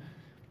him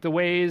the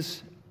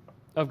ways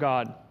of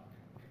God.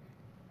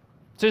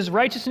 So his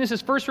righteousness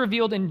is first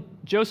revealed in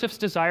Joseph's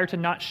desire to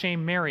not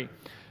shame Mary.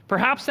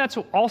 Perhaps that's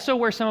also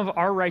where some of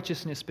our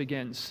righteousness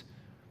begins.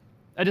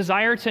 A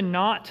desire to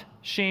not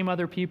shame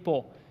other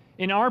people.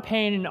 In our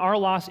pain, in our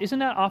loss, isn't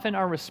that often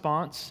our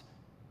response?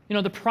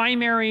 The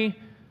primary,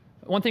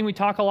 one thing we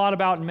talk a lot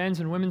about in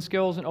men's and women's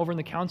skills and over in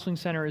the counseling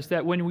center is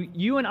that when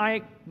you and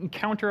I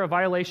encounter a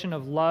violation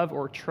of love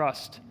or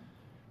trust,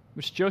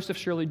 which Joseph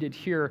surely did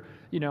here,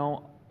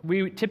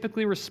 we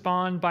typically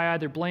respond by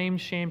either blame,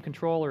 shame,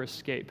 control, or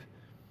escape.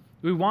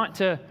 We want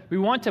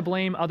to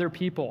blame other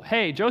people.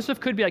 Hey,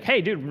 Joseph could be like,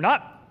 hey, dude,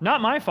 not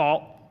my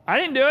fault. I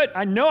didn't do it.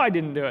 I know I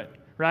didn't do it,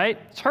 right?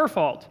 It's her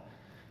fault.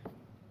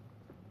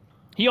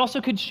 He also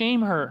could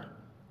shame her,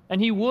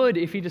 and he would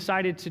if he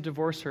decided to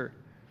divorce her.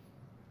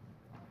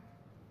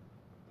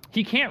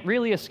 He can't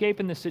really escape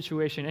in this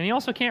situation, and he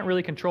also can't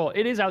really control.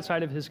 It is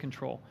outside of his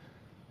control.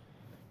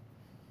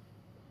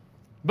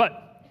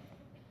 But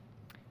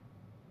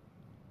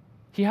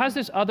He has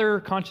this other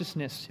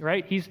consciousness,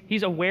 right?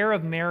 He's aware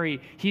of Mary.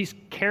 He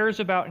cares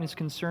about and is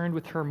concerned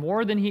with her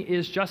more than he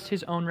is just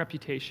his own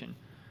reputation.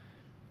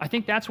 I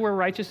think that's where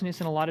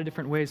righteousness in a lot of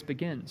different ways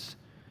begins.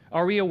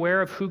 Are we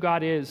aware of who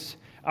God is?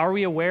 Are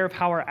we aware of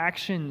how our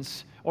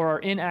actions or our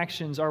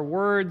inactions, our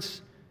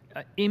words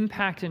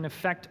impact and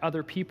affect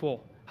other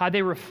people? How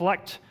they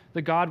reflect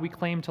the God we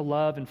claim to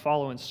love and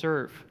follow and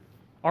serve?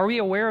 Are we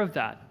aware of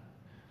that?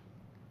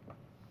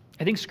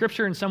 I think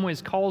Scripture in some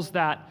ways calls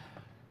that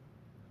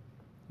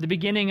the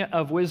beginning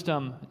of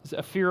wisdom, is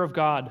a fear of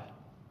God,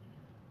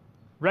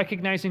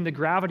 recognizing the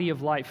gravity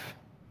of life.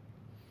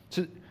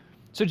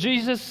 So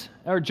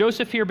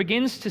Joseph here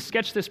begins to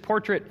sketch this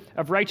portrait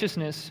of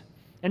righteousness,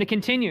 and it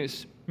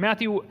continues.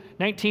 Matthew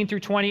 19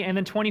 through 20, and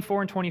then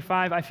 24 and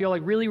 25, I feel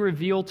like really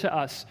reveal to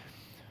us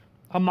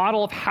a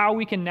model of how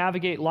we can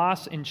navigate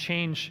loss and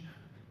change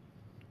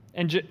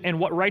and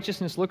what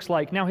righteousness looks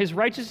like. Now, his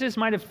righteousness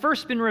might have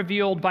first been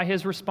revealed by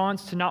his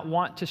response to not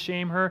want to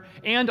shame her,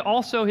 and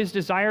also his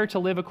desire to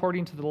live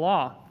according to the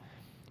law,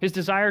 his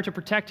desire to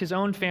protect his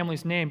own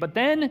family's name. But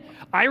then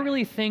I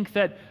really think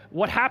that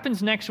what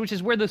happens next, which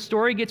is where the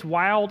story gets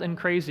wild and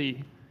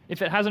crazy,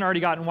 if it hasn't already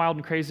gotten wild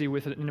and crazy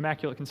with an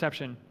Immaculate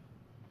Conception,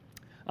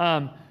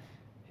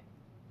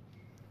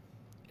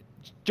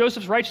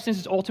 Joseph's righteousness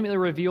is ultimately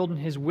revealed in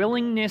his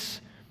willingness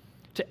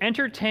to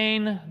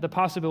entertain the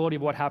possibility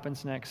of what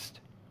happens next.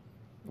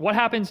 What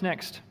happens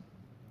next?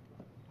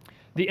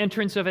 The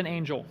entrance of an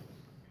angel.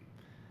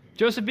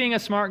 Joseph, being a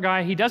smart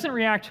guy, he doesn't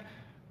react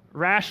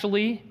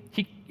rashly.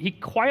 He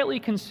quietly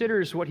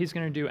considers what he's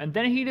going to do, and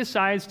then he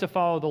decides to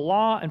follow the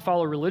law and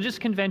follow religious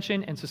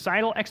convention and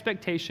societal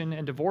expectation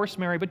and divorce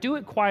Mary, but do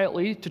it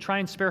quietly to try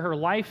and spare her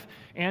life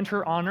and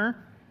her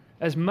honor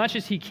as much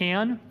as he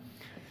can.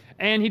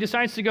 And he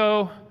decides to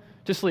go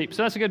to sleep.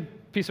 So that's a good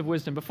piece of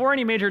wisdom. Before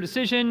any major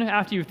decision,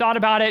 after you've thought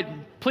about it,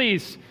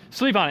 please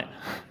sleep on it.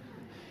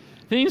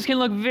 Things can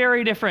look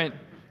very different.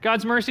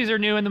 God's mercies are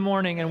new in the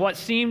morning, and what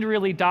seemed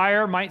really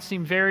dire might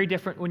seem very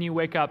different when you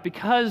wake up,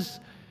 because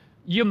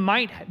you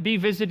might be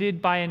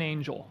visited by an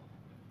angel.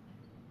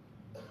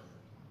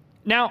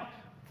 Now,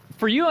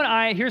 for you and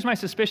I, here's my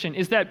suspicion,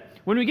 is that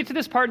when we get to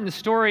this part in the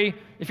story,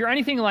 if you're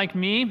anything like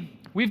me,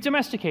 we've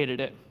domesticated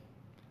it.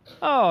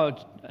 Oh,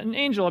 an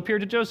angel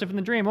appeared to Joseph in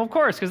the dream. Well, of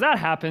course, because that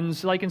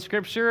happens like in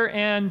Scripture,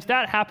 and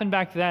that happened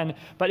back then,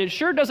 but it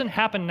sure doesn't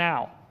happen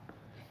now.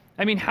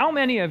 I mean, how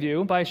many of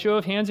you, by a show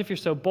of hands, if you're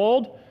so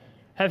bold,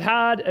 have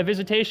had a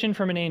visitation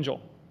from an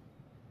angel?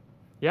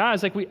 Yeah,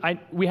 it's like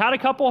we had a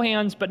couple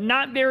hands, but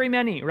not very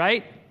many,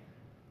 right?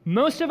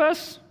 Most of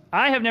us,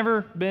 I have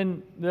never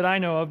been, that I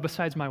know of,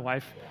 besides my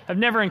wife, have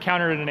never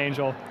encountered an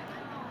angel.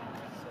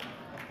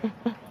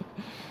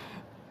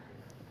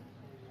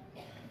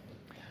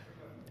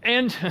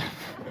 And,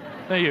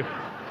 thank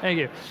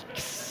you.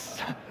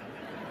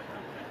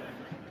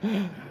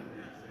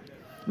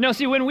 No,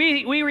 see, when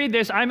we read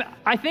this,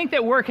 I think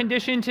that we're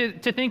conditioned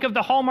to think of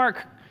the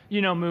Hallmark,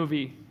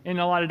 movie in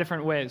a lot of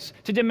different ways.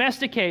 To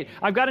domesticate,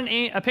 I've got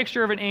a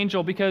picture of an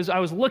angel because I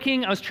was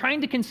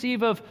trying to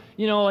conceive of,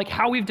 like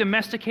how we've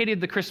domesticated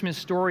the Christmas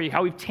story,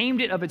 how we've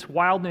tamed it of its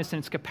wildness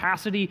and its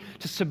capacity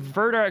to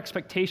subvert our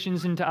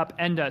expectations and to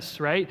upend us,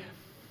 right?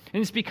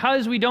 And it's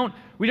because we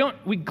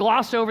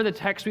gloss over the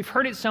text. We've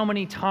heard it so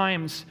many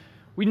times.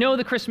 We know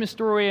the Christmas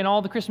story and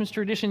all the Christmas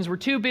traditions. We're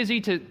too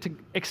busy to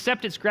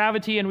accept its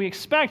gravity, and we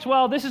expect,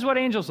 well, this is what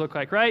angels look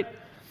like, right?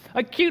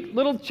 A cute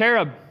little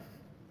cherub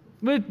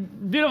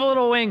with beautiful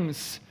little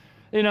wings,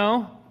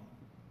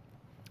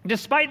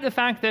 Despite the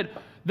fact that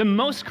the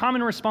most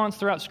common response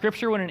throughout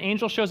Scripture when an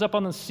angel shows up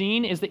on the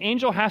scene is the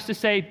angel has to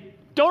say,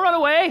 don't run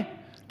away,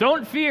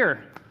 don't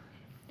fear.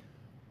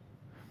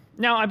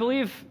 Now, I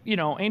believe,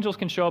 angels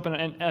can show up in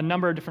a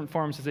number of different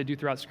forms as they do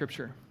throughout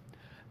Scripture.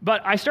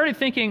 But I started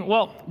thinking,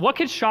 well, what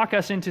could shock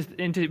us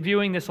into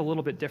viewing this a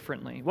little bit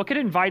differently? What could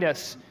invite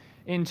us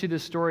into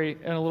this story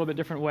in a little bit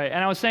different way?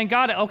 And I was saying,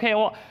 God, okay,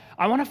 well,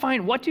 I want to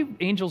find, what do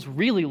angels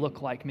really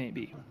look like,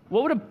 maybe?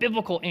 What would a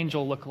biblical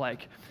angel look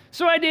like?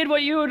 So I did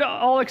what you would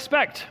all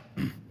expect.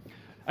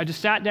 I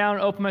just sat down,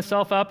 opened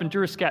myself up, and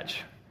drew a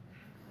sketch.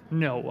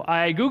 No,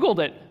 I Googled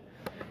it.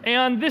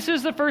 And this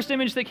is the first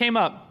image that came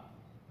up.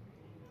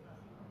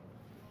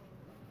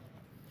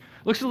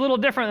 Looks a little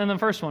different than the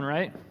first one,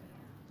 right?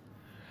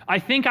 I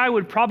think I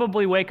would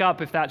probably wake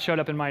up if that showed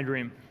up in my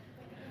dream.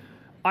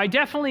 I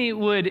definitely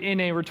would, in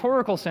a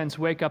rhetorical sense,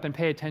 wake up and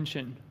pay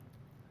attention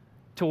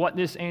to what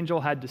this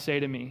angel had to say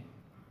to me.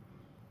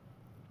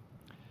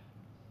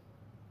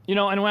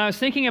 And when I was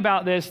thinking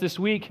about this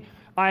week,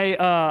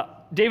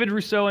 David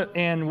Rousseau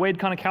and Wade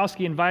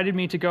Konikowski invited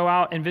me to go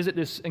out and visit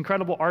this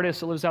incredible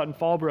artist that lives out in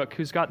Fallbrook,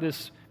 who's got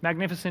this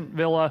magnificent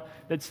villa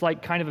that's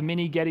like kind of a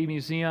mini Getty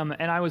museum.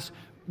 And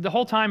the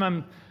whole time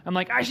I'm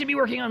like, I should be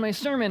working on my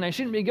sermon. I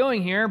shouldn't be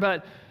going here,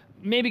 but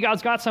maybe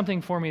God's got something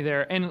for me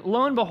there. And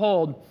lo and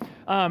behold,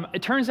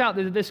 it turns out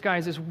that this guy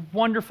is this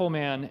wonderful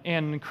man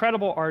and an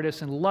incredible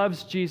artist and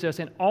loves Jesus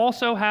and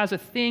also has a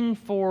thing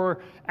for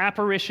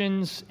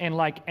apparitions and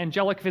like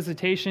angelic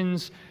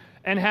visitations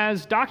and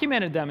has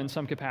documented them in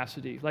some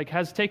capacity, like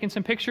has taken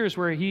some pictures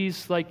where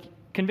he's like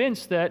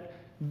convinced that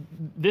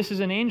this is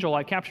an angel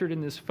I captured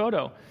in this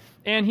photo.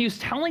 And he was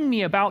telling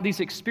me about these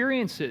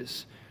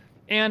experiences.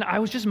 And I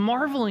was just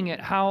marveling at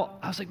how,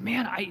 I was like,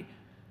 man,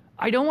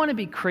 I don't want to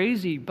be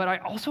crazy, but I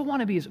also want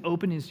to be as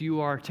open as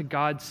you are to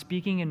God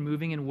speaking and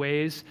moving in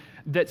ways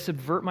that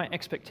subvert my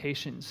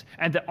expectations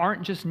and that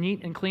aren't just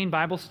neat and clean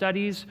Bible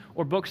studies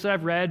or books that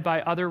I've read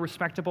by other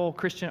respectable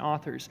Christian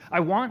authors.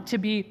 I want to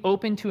be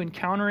open to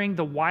encountering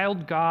the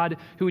wild God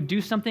who would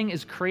do something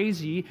as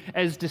crazy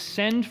as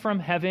descend from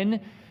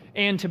heaven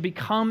and to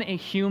become a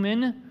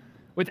human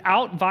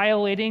without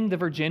violating the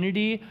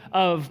virginity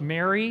of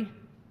Mary,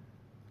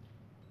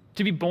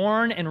 to be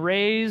born and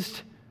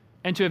raised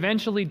and to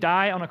eventually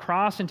die on a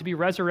cross and to be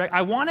resurrected.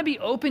 I want to be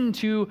open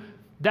to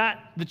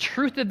that, the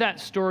truth of that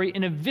story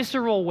in a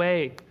visceral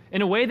way,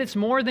 in a way that's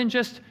more than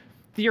just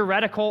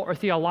theoretical or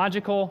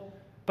theological,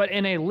 but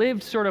in a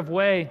lived sort of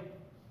way.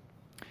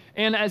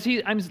 And as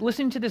I'm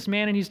listening to this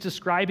man and he's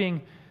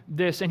describing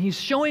this and he's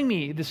showing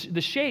me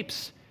the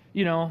shapes,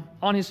 he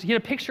had a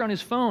picture on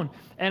his phone.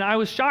 And I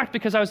was shocked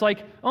because I was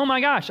like, oh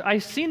my gosh, I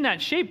seen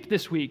that shape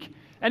this week.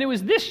 And it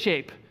was this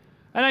shape.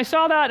 And I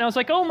saw that, and I was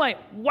like, oh my,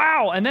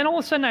 wow. And then all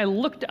of a sudden, I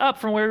looked up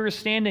from where we were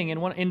standing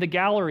in the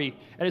gallery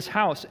at his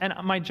house, and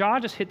my jaw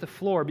just hit the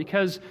floor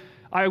because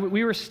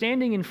we were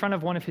standing in front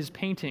of one of his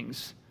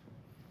paintings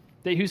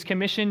that he was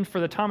commissioned for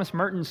the Thomas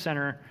Merton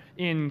Center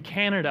in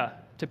Canada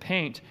to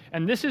paint.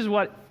 And this is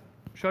what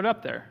showed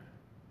up there.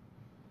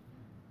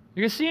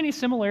 You guys see any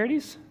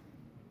similarities?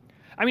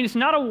 I mean, it's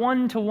not a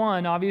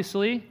one-to-one,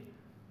 obviously,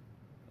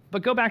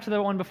 but go back to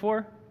the one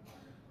before.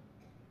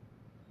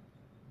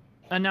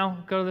 And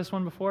now go to this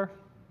one before.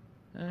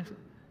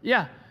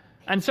 Yeah.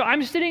 And so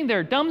I'm sitting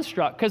there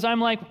dumbstruck because I'm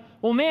like,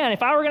 well, man,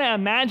 if I were going to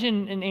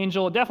imagine an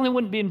angel, it definitely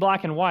wouldn't be in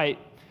black and white.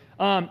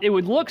 It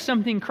would look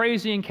something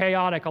crazy and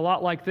chaotic, a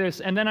lot like this.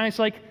 And then I was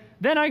like,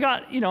 I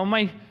got,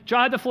 my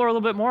jaw hit the floor a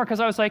little bit more because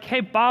I was like, hey,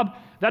 Bob,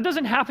 that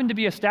doesn't happen to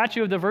be a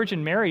statue of the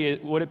Virgin Mary,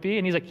 would it be?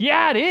 And he's like,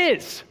 yeah, it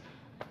is.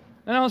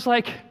 And I was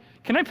like,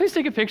 can I please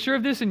take a picture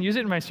of this and use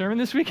it in my sermon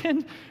this weekend?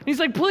 And he's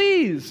like,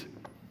 please.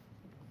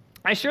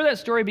 I share that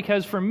story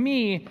because for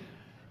me,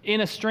 in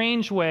a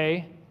strange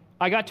way,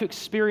 I got to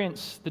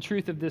experience the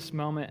truth of this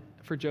moment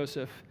for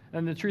Joseph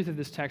and the truth of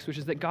this text, which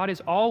is that God is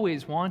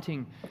always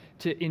wanting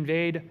to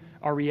invade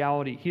our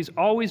reality. He's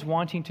always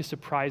wanting to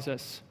surprise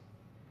us.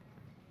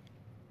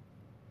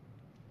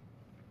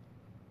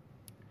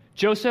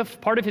 Joseph,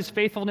 part of his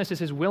faithfulness is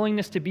his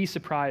willingness to be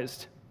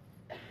surprised.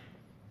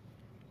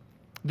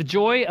 The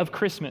joy of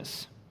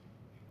Christmas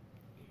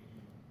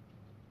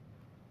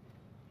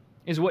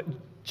is what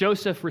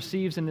Joseph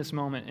receives in this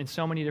moment in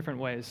so many different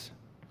ways.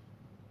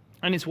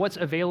 And it's what's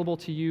available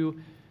to you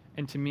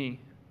and to me.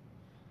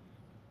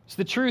 It's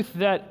the truth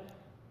that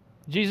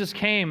Jesus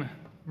came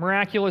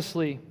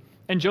miraculously,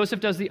 and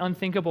Joseph does the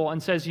unthinkable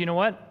and says, you know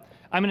what?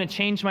 I'm going to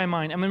change my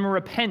mind. I'm going to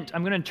repent.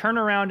 I'm going to turn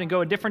around and go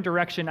a different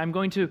direction. I'm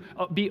going to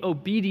be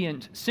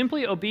obedient,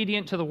 simply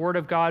obedient to the word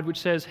of God, which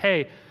says,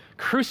 hey,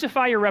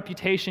 crucify your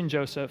reputation,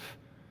 Joseph.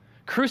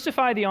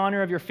 Crucify the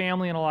honor of your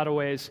family in a lot of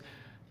ways.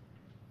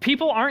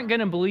 People aren't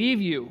going to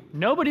believe you.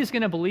 Nobody's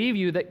going to believe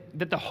you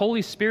that the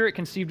Holy Spirit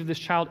conceived of this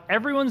child.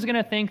 Everyone's going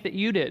to think that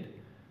you did.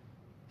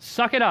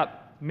 Suck it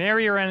up,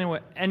 marry her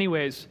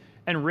anyways,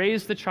 and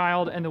raise the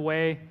child in the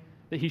way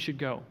that he should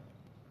go.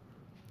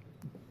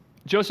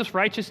 Joseph's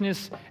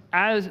righteousness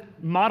as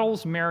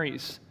models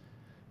Mary's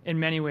in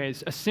many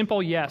ways. A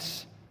simple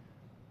yes,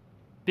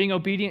 being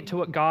obedient to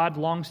what God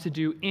longs to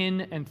do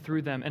in and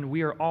through them, and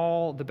we are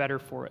all the better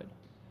for it.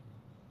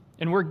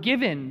 And we're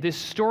given this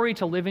story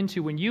to live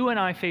into when you and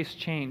I face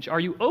change.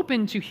 Are you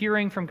open to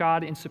hearing from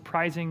God in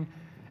surprising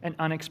and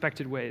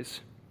unexpected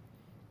ways?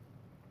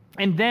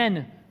 And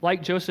then,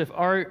 like Joseph,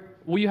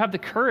 will you have the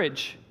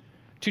courage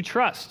to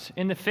trust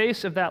in the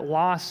face of that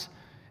loss,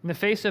 in the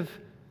face of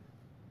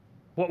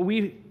what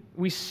we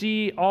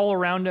see all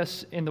around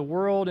us in the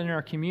world and in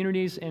our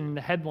communities and in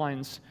the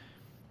headlines,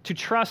 to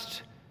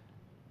trust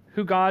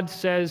who God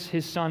says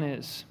his son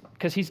is?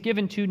 Because he's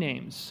given two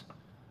names.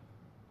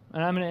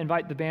 And I'm going to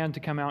invite the band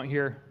to come out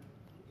here.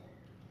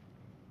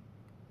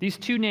 These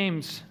two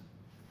names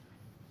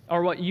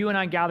are what you and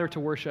I gather to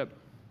worship.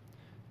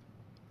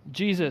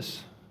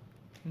 Jesus,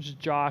 which is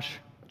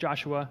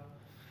Joshua,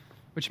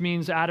 which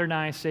means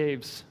Adonai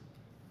saves.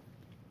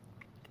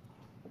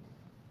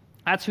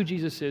 That's who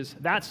Jesus is.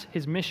 That's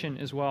his mission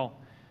as well.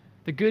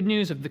 The good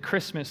news of the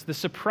Christmas, the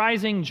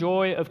surprising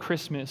joy of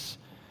Christmas,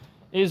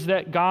 is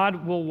that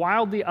God will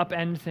wildly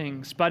upend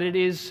things, but it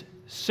is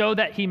so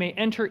that he may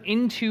enter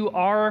into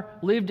our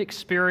lived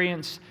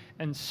experience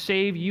and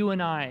save you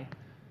and I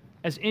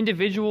as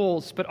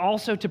individuals, but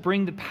also to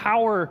bring the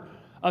power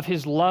of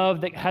his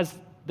love that has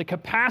the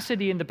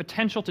capacity and the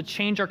potential to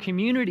change our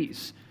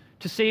communities,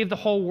 to save the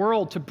whole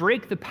world, to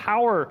break the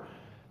power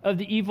of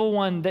the evil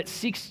one that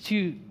seeks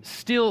to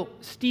steal,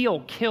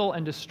 kill,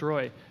 and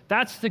destroy.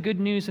 That's the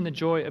good news and the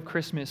joy of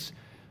Christmas,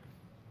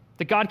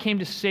 that God came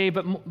to save,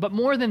 but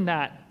more than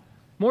that,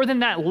 more than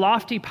that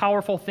lofty,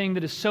 powerful thing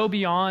that is so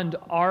beyond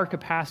our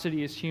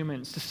capacity as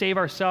humans, to save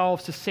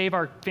ourselves, to save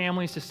our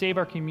families, to save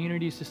our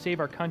communities, to save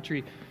our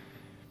country,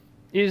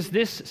 is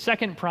this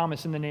second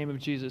promise in the name of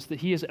Jesus, that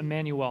he is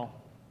Emmanuel,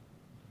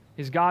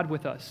 is God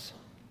with us.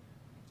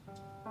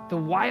 The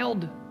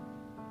wild,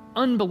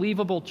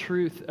 unbelievable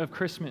truth of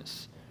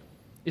Christmas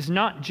is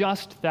not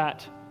just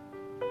that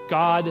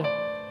God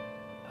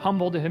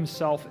humbled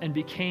himself and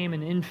became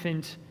an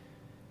infant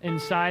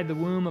inside the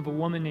womb of a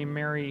woman named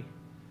Mary,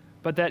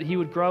 but that he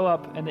would grow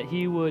up and that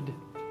he would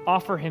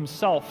offer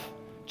himself,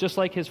 just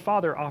like his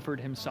father offered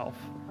himself,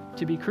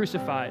 to be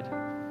crucified,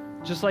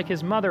 just like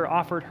his mother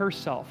offered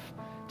herself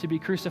to be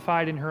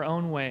crucified in her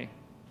own way,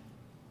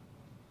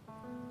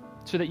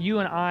 so that you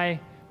and I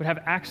would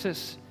have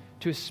access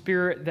to a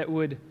spirit that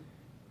would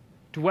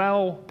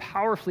dwell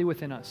powerfully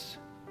within us,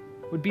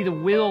 would be the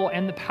will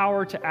and the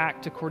power to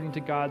act according to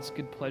God's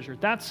good pleasure.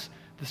 That's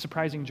the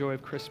surprising joy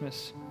of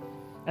Christmas.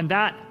 And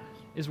that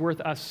is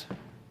worth us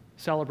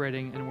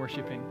celebrating and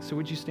worshiping. So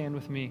would you stand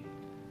with me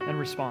and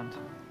respond?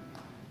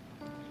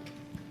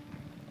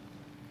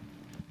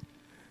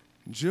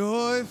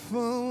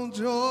 Joyful,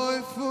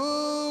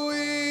 joyful,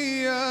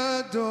 we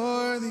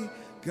adore thee,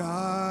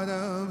 God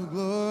of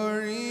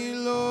glory,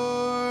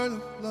 Lord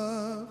of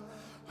love.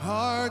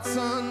 Hearts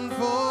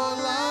unfold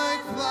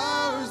like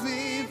flowers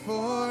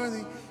before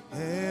thee,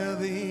 hail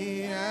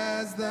thee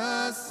as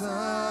the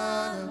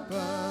sun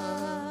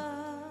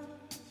above.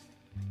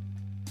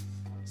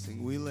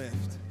 Sing, we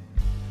lift.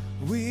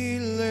 We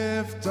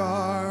lift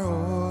our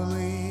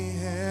holy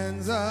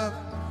hands up.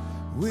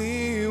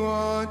 We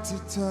want to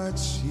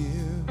touch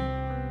you.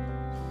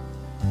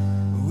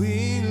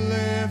 We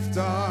lift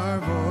our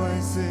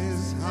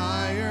voices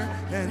higher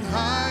and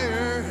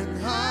higher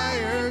and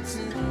higher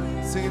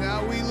to sing it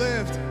out. We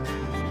lift.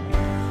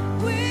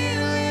 We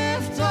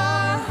lift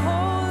our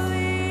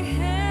holy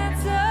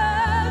hands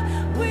up.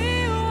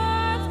 We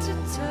want to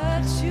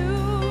touch you.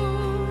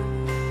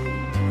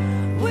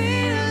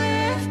 We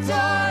lift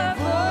our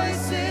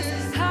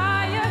voices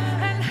higher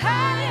and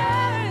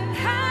higher and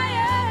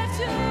higher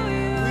to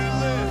you.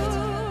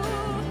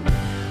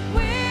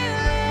 We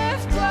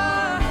lift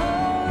our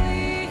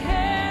holy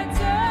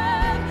hands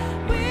up.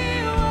 We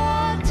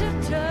want to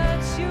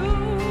touch you.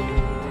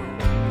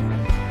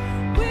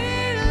 We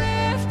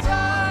lift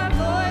our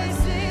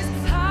voices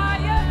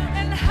higher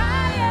and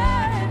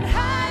higher and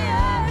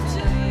higher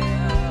to you.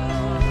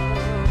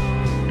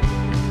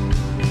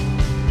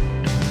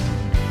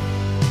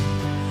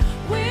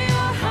 We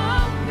are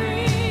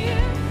hungry,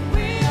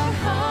 we are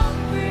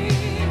hungry,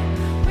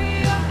 we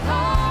are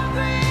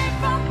hungry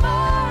for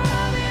more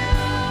of you.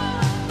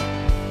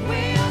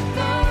 We are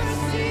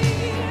thirsty,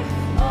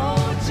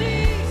 oh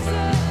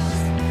Jesus,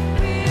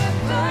 we are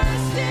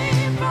thirsty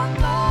for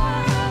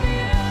more of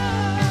you,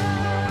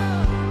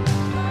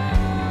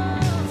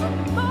 for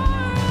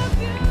more of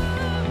you.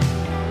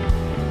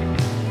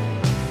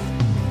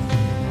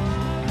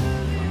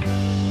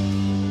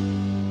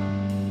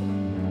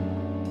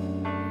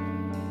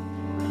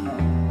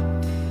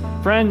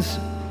 Friends,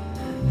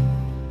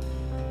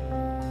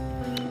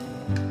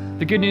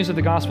 the good news of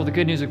the gospel, the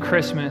good news of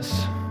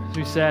Christmas, as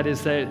we said,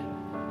 is that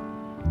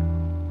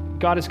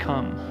God has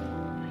come.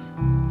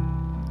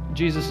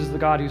 Jesus is the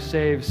God who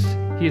saves.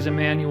 He is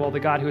Emmanuel, the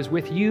God who is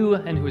with you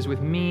and who is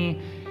with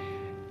me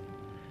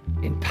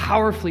in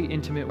powerfully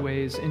intimate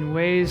ways, in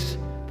ways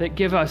that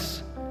give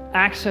us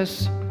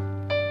access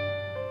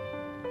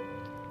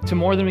to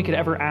more than we could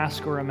ever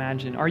ask or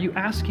imagine. Are you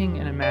asking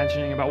and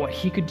imagining about what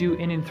he could do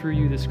in and through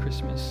you this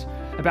Christmas?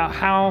 About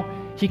how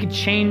he could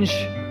change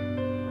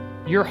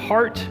your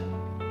heart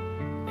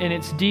in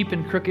its deep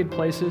and crooked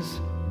places?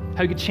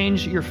 How he could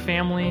change your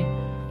family,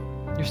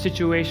 your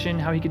situation,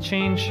 how he could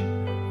change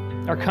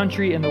our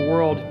country and the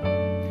world.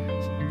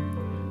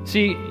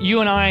 See,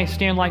 you and I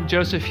stand like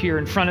Joseph here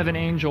in front of an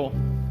angel,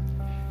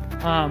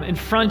 in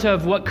front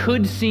of what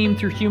could seem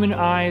through human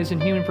eyes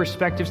and human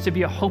perspectives to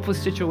be a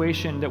hopeless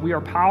situation that we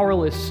are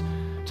powerless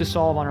to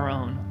solve on our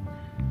own.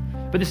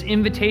 But this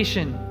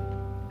invitation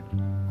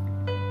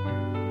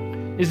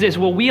is this: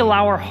 will we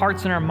allow our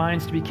hearts and our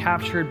minds to be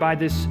captured by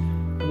this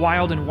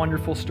wild and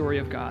wonderful story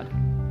of God?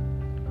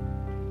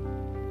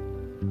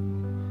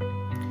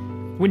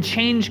 When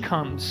change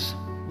comes,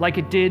 like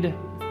it did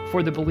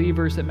for the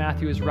believers that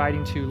Matthew is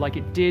writing to, like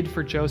it did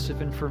for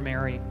Joseph and for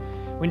Mary,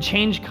 when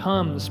change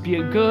comes, be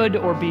it good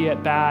or be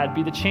it bad,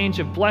 be the change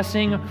of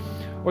blessing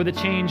or the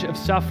change of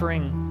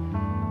suffering,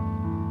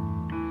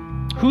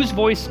 whose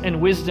voice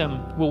and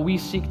wisdom will we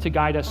seek to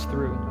guide us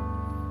through?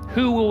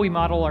 Who will we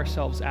model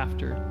ourselves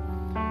after?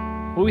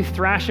 Will we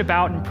thrash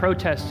about in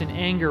protest and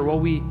anger? Will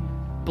we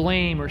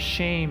blame or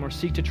shame or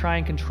seek to try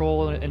and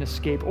control and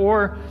escape?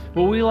 Or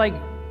will we, like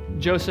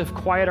Joseph,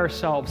 quiet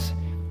ourselves,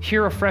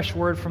 hear a fresh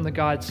word from the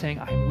God saying,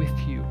 I'm with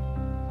you,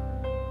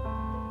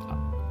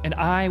 and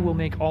I will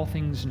make all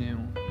things new,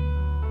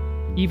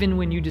 even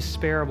when you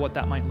despair of what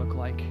that might look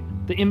like?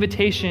 The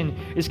invitation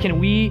is, can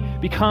we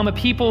become a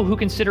people who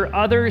consider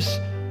others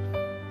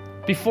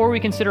before we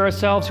consider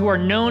ourselves, who are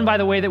known by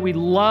the way that we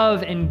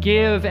love and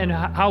give and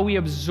how we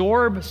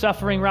absorb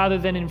suffering rather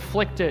than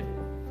inflict it.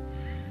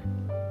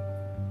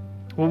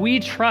 Will we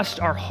trust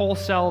our whole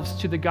selves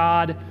to the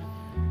God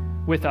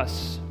with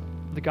us,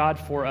 the God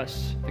for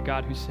us, the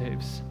God who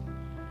saves?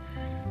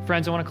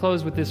 Friends, I want to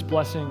close with this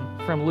blessing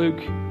from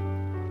Luke.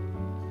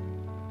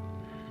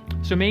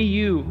 So may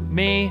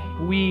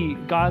we,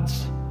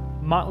 God's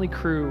motley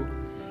crew,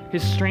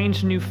 his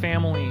strange new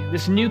family,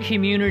 this new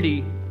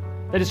community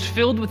that is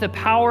filled with the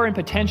power and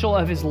potential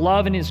of his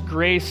love and his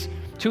grace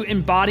to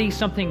embody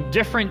something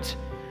different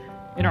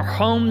in our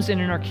homes and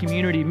in our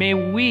community. May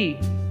we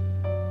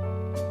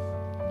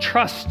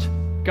trust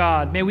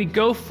God. May we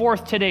go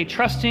forth today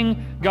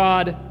trusting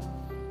God,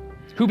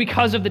 who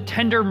because of the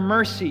tender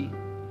mercy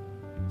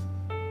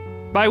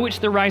by which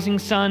the rising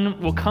sun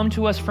will come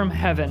to us from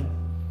heaven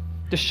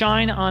to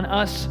shine on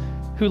us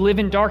who live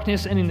in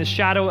darkness and in the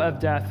shadow of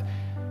death,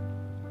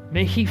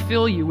 may he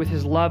fill you with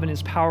his love and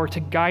his power to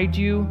guide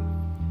you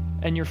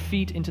and your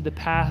feet into the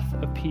path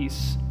of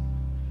peace.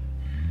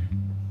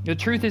 The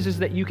truth is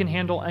that you can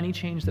handle any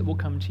change that will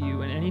come to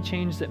you and any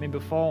change that may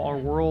befall our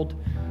world,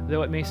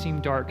 though it may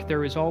seem dark.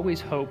 There is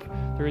always hope.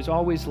 There is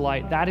always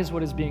light. That is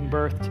what is being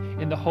birthed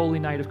in the holy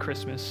night of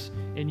Christmas.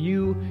 In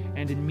you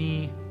and in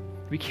me,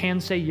 we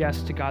can say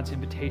yes to God's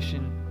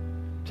invitation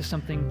to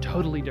something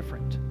totally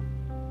different.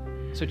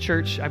 So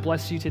church, I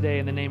bless you today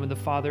in the name of the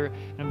Father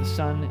and of the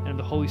Son and of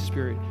the Holy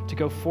Spirit to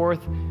go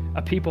forth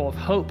a people of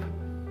hope,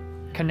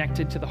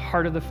 connected to the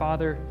heart of the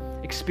Father,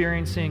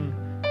 experiencing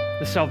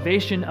the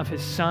salvation of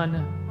his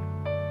Son.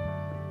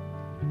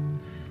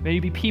 May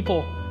you be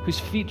people whose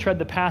feet tread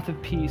the path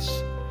of peace,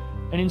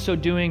 and in so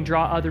doing,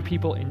 draw other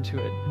people into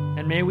it.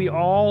 And may we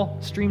all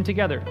stream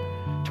together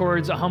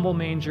towards a humble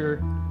manger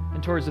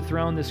and towards the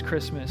throne this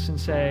Christmas and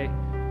say,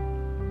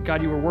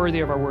 God, you are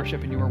worthy of our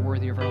worship and you are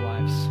worthy of our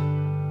lives.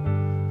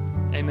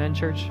 Amen,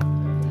 church?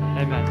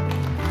 Amen.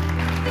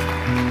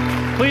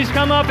 Please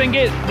come up and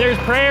there's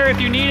prayer if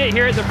you need it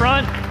here at the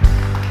front.